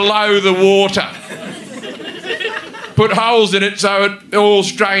 millimetre below the water. Put holes in it so it all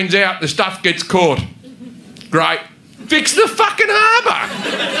strains out. The stuff gets caught. Great. Fix the fucking harbour.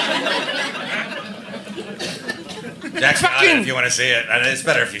 Jack's got it if you want to see it. It's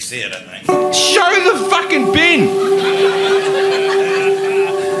better if you see it, I think. Show the fucking bin.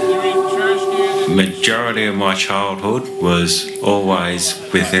 Majority of my childhood was always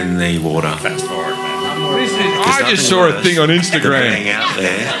within the water. Fast forward, man. I just saw a thing on Instagram. Being out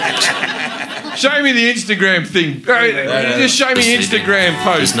there. Show me the Instagram thing. Just show me Instagram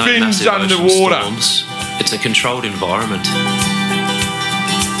post. No Fins underwater. storms. It's a controlled environment.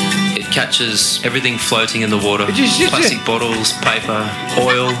 It catches everything floating in the water. Plastic bottles, paper,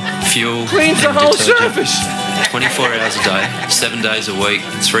 oil, fuel. Cleans the whole surface. 24 hours a day, 7 days a week,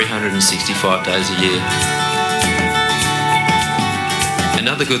 365 days a year.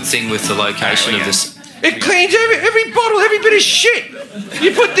 Another good thing with the location of this... It cleans every bottle, every bit of shit.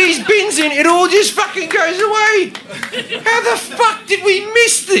 You put these bins in, it all just fucking goes away. How the fuck did we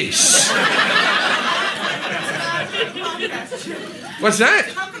miss this? What's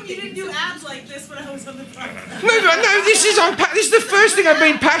that? How come you didn't do ads like this when I was on the phone? No, this is the first thing I've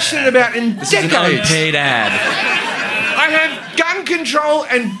been passionate about in decades. This is an unpaid ad. I have gun control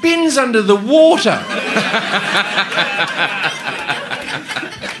and bins under the water.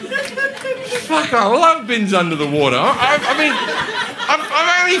 Fuck, I love bins under the water. I mean,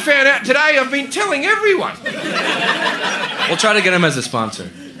 I've only found out today. I've been telling everyone. We'll try to get him as a sponsor.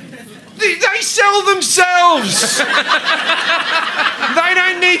 They sell themselves. They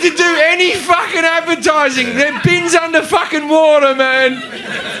don't need to do any fucking advertising. They're bins under fucking water, man.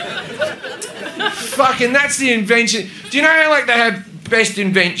 Fucking, that's the invention. Do you know how, like, they have best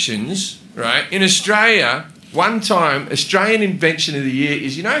inventions, right? In Australia, one time, Australian invention of the year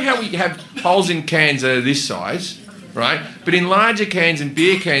is, you know how we have holes in cans that are this size, right? But in larger cans and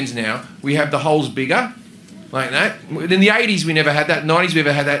beer cans now, we have the holes bigger, like that. In the 80s, we never had that. 90s, we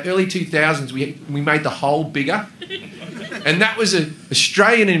never had that. Early 2000s, we made the hole bigger. And that was an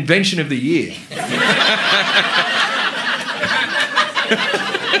Australian invention of the year.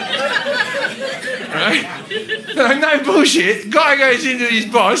 Right? No bullshit. Guy goes into his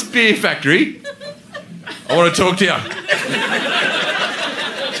boss, beer factory. I want to talk to you.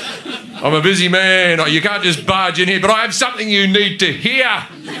 I'm a busy man. Oh, you can't just barge in here, but I have something you need to hear.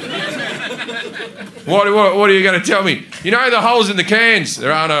 What are you going to tell me? You know the holes in the cans?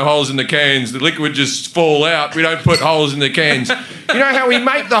 There are no holes in the cans. The liquid just fall out. We don't put holes in the cans. You know how we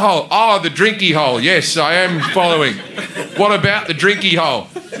make the hole? Oh, the drinky hole. Yes, I am following. What about the drinky hole?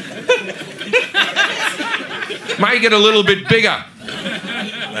 Make it a little bit bigger.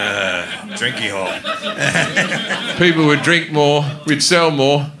 Drinky hole. People would drink more. We'd sell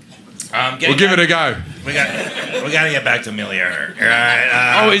more. We'll give it a go. We got to get back to Amelia Earhart. All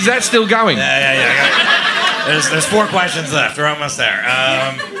right. Oh, is that still going? Yeah. There's 4 questions left. We're almost there.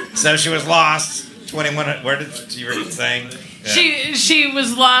 So she was lost. 21. Where did you were saying? Yeah. She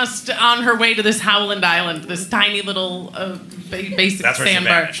was lost on her way to this Howland Island, this tiny little basic That's where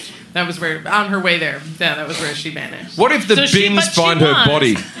sandbar. She vanished. That was where, on her way there. Yeah, that was where she vanished. What if the bins find her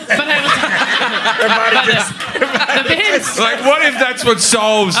body? But I was, the bins. Like, what if that's what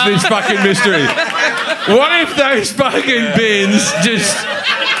solves this fucking mystery? What if those fucking bins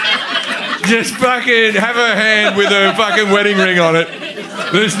just fucking have her hand with her fucking wedding ring on it?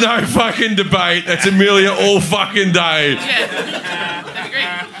 There's no fucking debate. That's Amelia all fucking day. Yeah, that'd be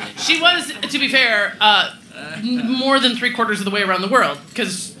great. She was, to be fair, more than 3/4 of the way around the world,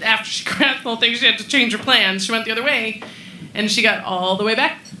 because after she crashed the whole thing, she had to change her plans. She went the other way, and she got all the way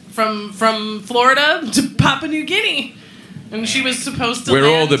back from Florida to Papua New Guinea, and she was supposed to where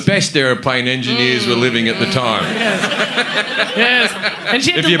land. all the best airplane engineers were living at the time. Yes. And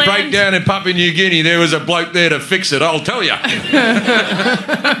she had if to you land. break down in Papua New Guinea, there was a bloke there to fix it, I'll tell you.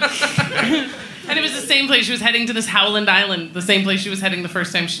 And it was the same place. She was heading to this Howland Island, the same place she was heading the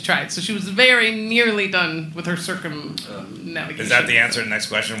first time she tried. So she was very nearly done with her circumnavigation. Is that the answer to the next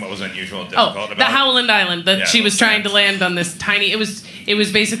question? What was unusual, difficult about it? The Howland Island that she was trying sands. to land on this tiny... It was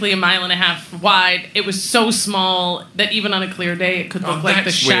basically 1.5 miles wide. It was so small that even on a clear day, it could look like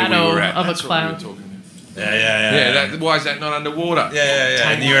the shadow of a cloud. Yeah. Why is that not underwater?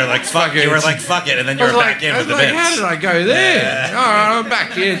 Yeah. And you were like, fuck it. You were like, fuck it. And then you were back in with the bits. How did I go there? Yeah. All right, I'm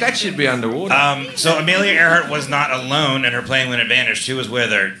back. Yeah, that should be underwater. So Amelia Earhart was not alone in her plane when it vanished. Who was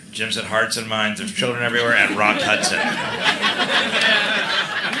with her? Jim said hearts and minds. There's children everywhere. And Rock Hudson.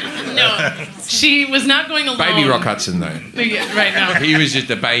 No, she was not going alone. Baby Rock Hudson, though. Yeah, right now. He was just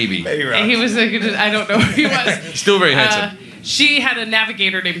a baby. Baby Rock. He was, I don't know who he was. Still very handsome. She had a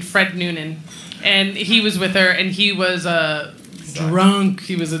navigator named Fred Noonan. And he was with her, and he was drunk.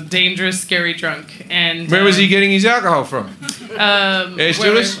 He was a dangerous, scary drunk. And where was he getting his alcohol from? Air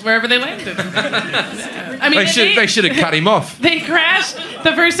stewardess? Wherever they landed. I mean, they should have cut him off. They crashed.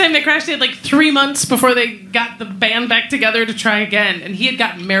 The first time they crashed, they had like 3 months before they got the band back together to try again. And he had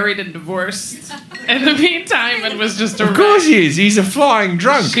gotten married and divorced in the meantime and was just a Of course he is. He's a flying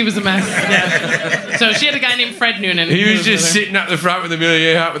drunk. She was a mess. Yeah. So she had a guy named Fred Noonan. He was just sitting up the front with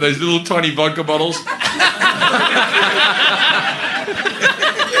Amelia Earhart with those little tiny vodka bottles.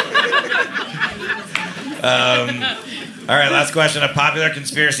 All right, last question. A popular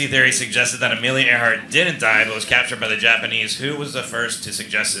conspiracy theory suggested that Amelia Earhart didn't die but was captured by the Japanese. Who was the first to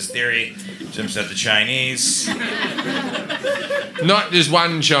suggest this theory? Jim said the Chinese. Not just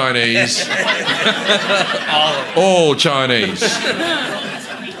one Chinese. All Chinese.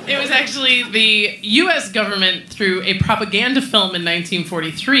 It was actually the U.S. government through a propaganda film in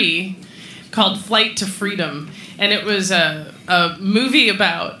 1943 called Flight to Freedom. And it was a movie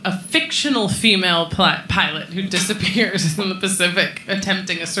about a fictional female pilot who disappears in the Pacific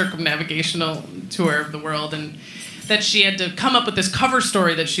attempting a circumnavigational tour of the world. And that she had to come up with this cover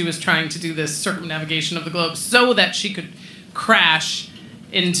story that she was trying to do this circumnavigation of the globe so that she could crash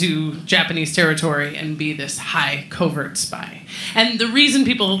into Japanese territory and be this high covert spy. And the reason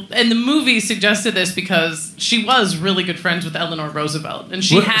people in the movie suggested this because she was really good friends with Eleanor Roosevelt, and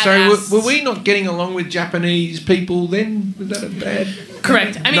she had asked, were we not getting along with Japanese people then? Was that a bad?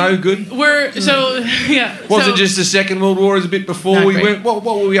 Correct. I mean, no good. Was it just the Second World War? Is a bit before Not we great. went. What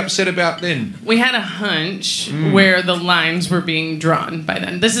were we upset about then? We had a hunch where the lines were being drawn by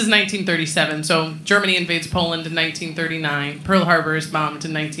then. This is 1937, so Germany invades Poland in 1939. Pearl Harbor is bombed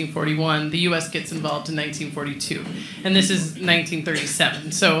in 1941. The U.S. gets involved in 1942, and this is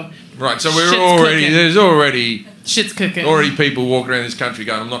 1937. So right, so there's already shit's cooking. Already people walking around this country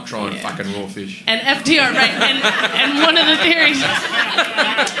going, I'm not trying fucking raw fish. And FDR, right? And one of the theories,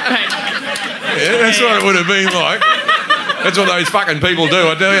 right? Yeah, that's what it would have been like. That's what those fucking people do,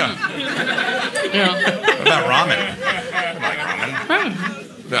 I tell you. Yeah. What about ramen? I like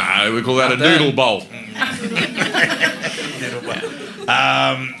ramen. No, we call that a noodle bowl.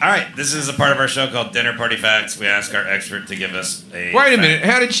 All right, this is a part of our show called Dinner Party Facts. We ask our expert to give us a... Wait a minute,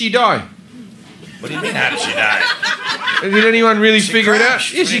 how did she die? What do you mean, how did she die? Did anyone really figure it out?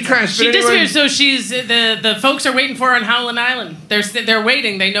 Yeah, she crashed. She disappeared, so she's... The folks are waiting for her on Howland Island. They're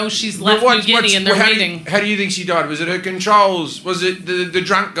waiting. They know she's left New Guinea, and they're waiting. How do you think she died? Was it her controls? Was it the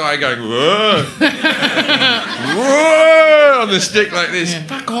drunk guy going, whoa, whoa, on the stick like this? Yeah.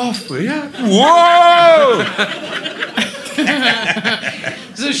 Fuck off, will ya? Whoa!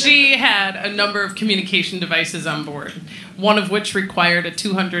 So she had a number of communication devices on board, one of which required a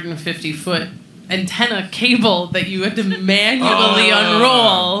 250-foot antenna cable that you had to manually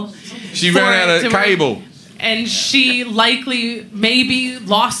unroll. She ran out of cable. And she likely maybe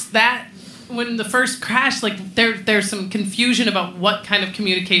lost that when the first crash. Like there's some confusion about what kind of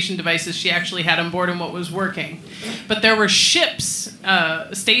communication devices she actually had on board and what was working. But there were ships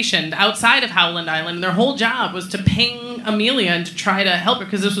stationed outside of Howland Island, and their whole job was to ping Amelia and to try to help her,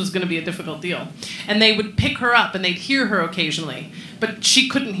 because this was going to be a difficult deal. And they would pick her up, and they'd hear her occasionally, but she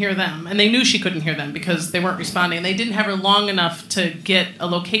couldn't hear them, and they knew she couldn't hear them because they weren't responding, and they didn't have her long enough to get a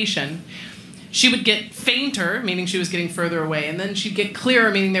location. She would get fainter, meaning she was getting further away, and then she'd get clearer,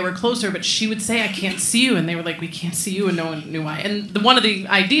 meaning they were closer, but she would say, I can't see you, and they were like, we can't see you, and no one knew why. And one of the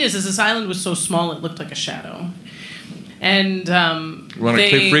ideas is this island was so small it looked like a shadow. And one of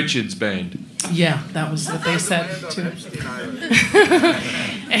Cliff Richard's band. Yeah, that was what they said too.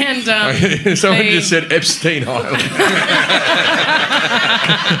 And someone just said Epstein Island.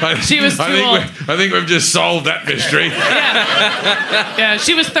 She was too old. I think we've just solved that mystery. Yeah,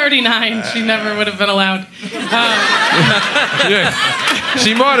 she was 39. She never would have been allowed. Yeah,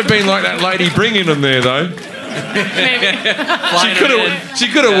 she might have been like that lady bringing them there, though. Maybe. She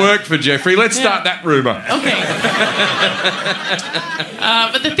could have worked for Jeffrey. Let's start that rumor. Okay.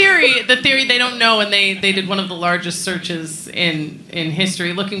 But the theory they don't know, and they did one of the largest searches in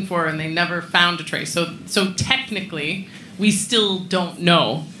history looking for her, and they never found a trace. So technically, we still don't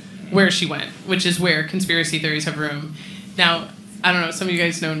know where she went, which is where conspiracy theories have room. Now, I don't know, some of you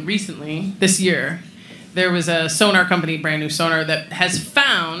guys know recently, this year, there was a sonar company, brand new sonar, that has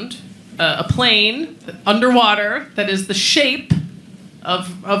found a plane underwater that is the shape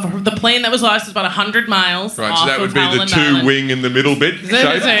of the plane that was lost. Is about 100 miles. Right, off so that would of be Howland the two Island. wing in the middle bit shape?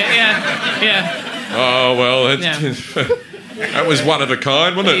 Yeah. Oh, well, that was one of a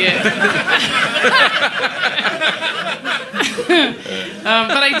kind, wasn't it? Yeah.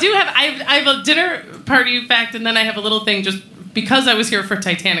 But I have a dinner party fact, and then I have a little thing just because I was here for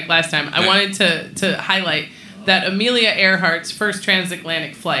Titanic last time. I wanted to highlight that Amelia Earhart's first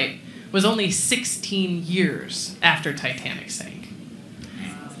transatlantic flight was only 16 years after Titanic sank.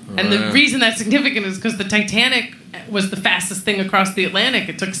 And the reason that's significant is because the Titanic was the fastest thing across the Atlantic.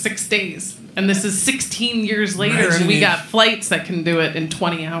 It took 6 days. And this is 16 years later, and we got flights that can do it in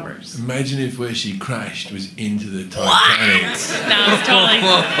 20 hours. Imagine if where she crashed was into the Titanic. No, it's totally...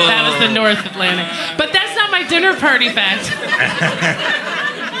 That was the North Atlantic. But that's not my dinner party fact.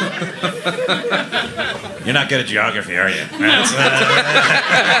 You're not good at geography, are you? No. That's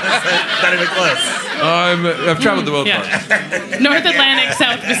not even close. I've travelled the world. Yeah. North Atlantic,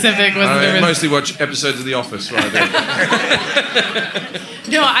 South Pacific was I mostly watch episodes of The Office right there.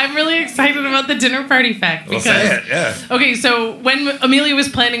 No, I'm really excited about the dinner party fact because say it, yeah. Okay, so when Amelia was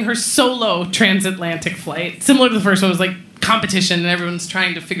planning her solo transatlantic flight, similar to the first one, it was like competition, and everyone's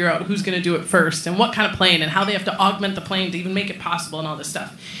trying to figure out who's going to do it first and what kind of plane and how they have to augment the plane to even make it possible and all this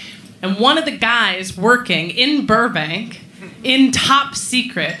stuff. And one of the guys working in Burbank, in top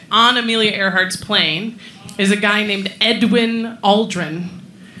secret, on Amelia Earhart's plane, is a guy named Edwin Aldrin,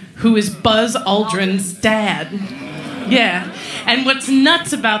 who is Buzz Aldrin's dad. Yeah. And what's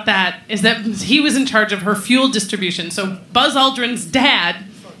nuts about that is that he was in charge of her fuel distribution. So Buzz Aldrin's dad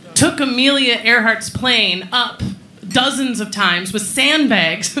took Amelia Earhart's plane up dozens of times with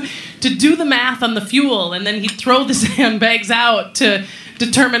sandbags to do the math on the fuel, and then he'd throw the sandbags out to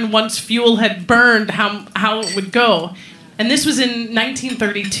determine once fuel had burned how it would go. And this was in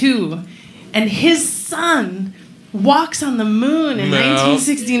 1932. And his son walks on the moon in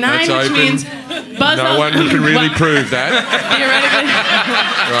 1969, which means Buzz No one can really prove that. Theoretically.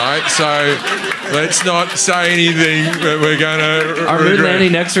 Right, so let's not say anything that we're going to Our moon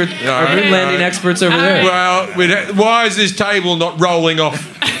landing experts over there. Well, why is this table not rolling off?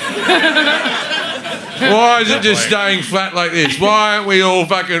 Why is it just staying flat like this? Why aren't we all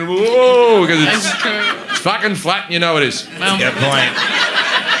fucking whoa? Because it's fucking flat and you know it is. Well, Good point.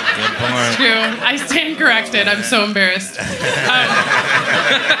 Good point. It's true. I stand corrected. I'm so embarrassed.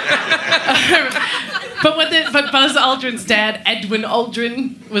 But Buzz Aldrin's dad, Edwin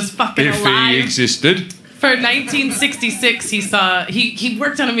Aldrin, was fucking alive. If he existed. For 1966, he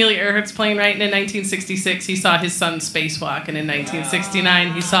worked on Amelia Earhart's plane, right? And in 1966, he saw his son spacewalk, and in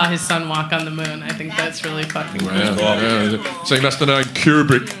 1969, he saw his son walk on the moon. I think that's really fucking cool. Yeah. So he must have known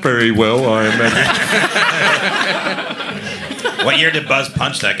Kubrick very well, I imagine. What year did Buzz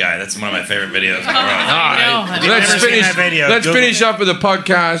punch that guy? That's one of my favorite videos in the world. Let's finish up with a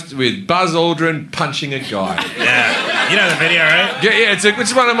podcast with Buzz Aldrin punching a guy. Yeah. You know the video, right? Yeah,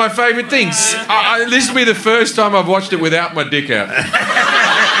 it's one of my favourite things. This will be the first time I've watched it without my dick out.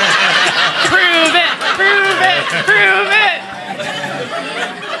 Prove it! Prove it! Prove it!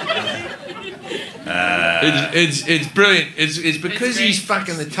 It's brilliant. It's because he's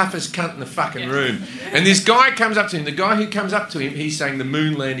fucking the toughest cunt in the fucking room. And this guy comes up to him. The guy who comes up to him, he's saying the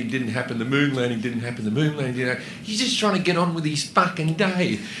moon landing didn't happen. The moon landing didn't happen. The moon landing didn't happen. He's just trying to get on with his fucking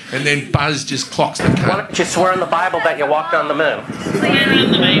day. And then Buzz just clocks the cunt. Why don't you swear on the Bible that you walked on the moon? Swear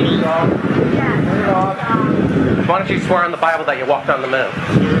on the Bible. Why don't you swear on the Bible that you walked on the moon?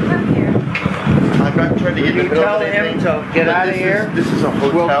 I'm not trying to get in the middle of anything. To get out of here. This is a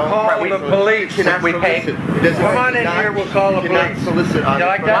hotel. We'll call the police. We pay. Come on in here. We'll call the police. Solicit on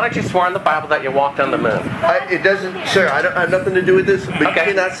Why don't you swear on the Bible that you walked on the moon? It doesn't, sir. I have nothing to do with this. But you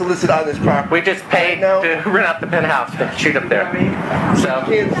cannot solicit on this property. We just paid to rent out the penthouse to shoot up there. So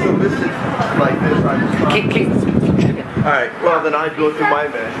you can't solicit like this on this property. All right. Well, then I'd go through my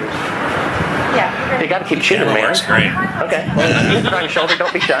measures. Yeah. You got to keep shooting, man. Works great. Okay. Put it on your shoulder.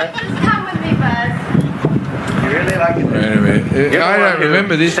 Don't be shy. Come with me, Buzz. You really like it? Wait a minute. I don't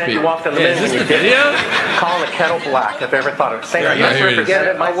remember this Said bit. you walked on the moon. Is this the video? Calling the kettle black, if I ever thought of it. Saying I Yeah, here it is.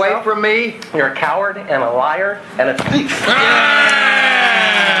 misrepresented myself. Away from me. You're a coward and a liar and a thief.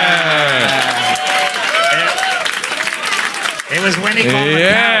 It was when he called him a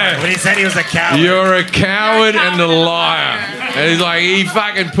coward. When he said he was a coward. You're a coward and a liar. And he's like, he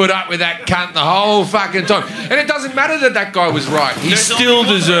fucking put up with that cunt the whole fucking time. And it doesn't matter that that guy was right. He still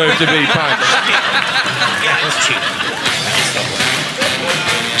deserved to be punched.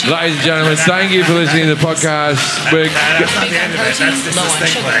 Ladies and gentlemen, thank you for listening to the podcast. That's not the end of it. That's just this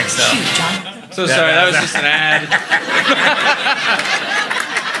thing playing stuff. So sorry, that was just an ad.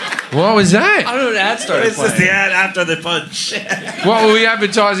 What was that? I don't know what ad started This is the ad after the punch. What were we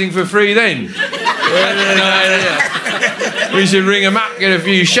advertising for free then? We should ring him up, get a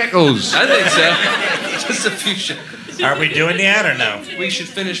few shekels. I think so. Just a few shekels. Are we doing the ad or no? We should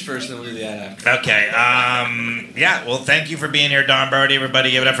finish first, then we'll do the ad after. Okay. Yeah. Well, thank you for being here, Don Brodey.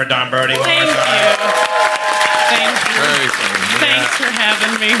 Everybody, give it up for Don Brodey. Thank you. Thank you. Very funny. Thanks for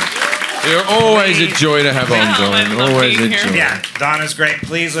having me. You're always a joy to have on, Don. Always a joy. Yeah, Don is great.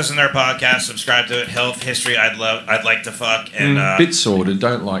 Please listen to our podcast. Subscribe to it. Health, history. I'd like to fuck. And bit sordid.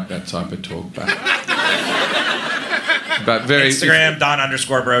 Don't like that type of talk, but very Instagram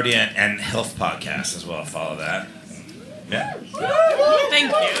Don_Brodey and Health Podcast as well. Follow that. Yeah.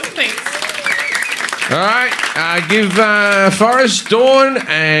 Thank you. Thanks. All right, give Forrest, Dawn,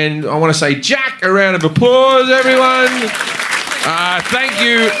 and I want to say Jack a round of applause, everyone. Thank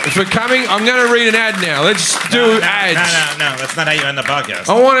you for coming. I'm going to read an ad now. Let's do ads. No. That's not how you end the podcast.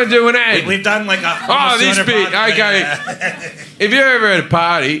 I want to do an ad. We've done like a. Oh, this bit. Okay. If you're ever at a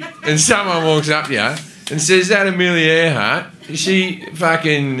party and someone walks up to you and says that Amelia Earhart, she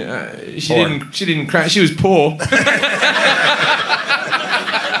fucking she didn't crash. She was poor.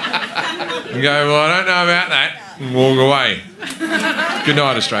 You go, well, I don't know about that, and walk away. Good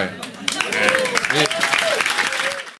night, Australia. Yeah.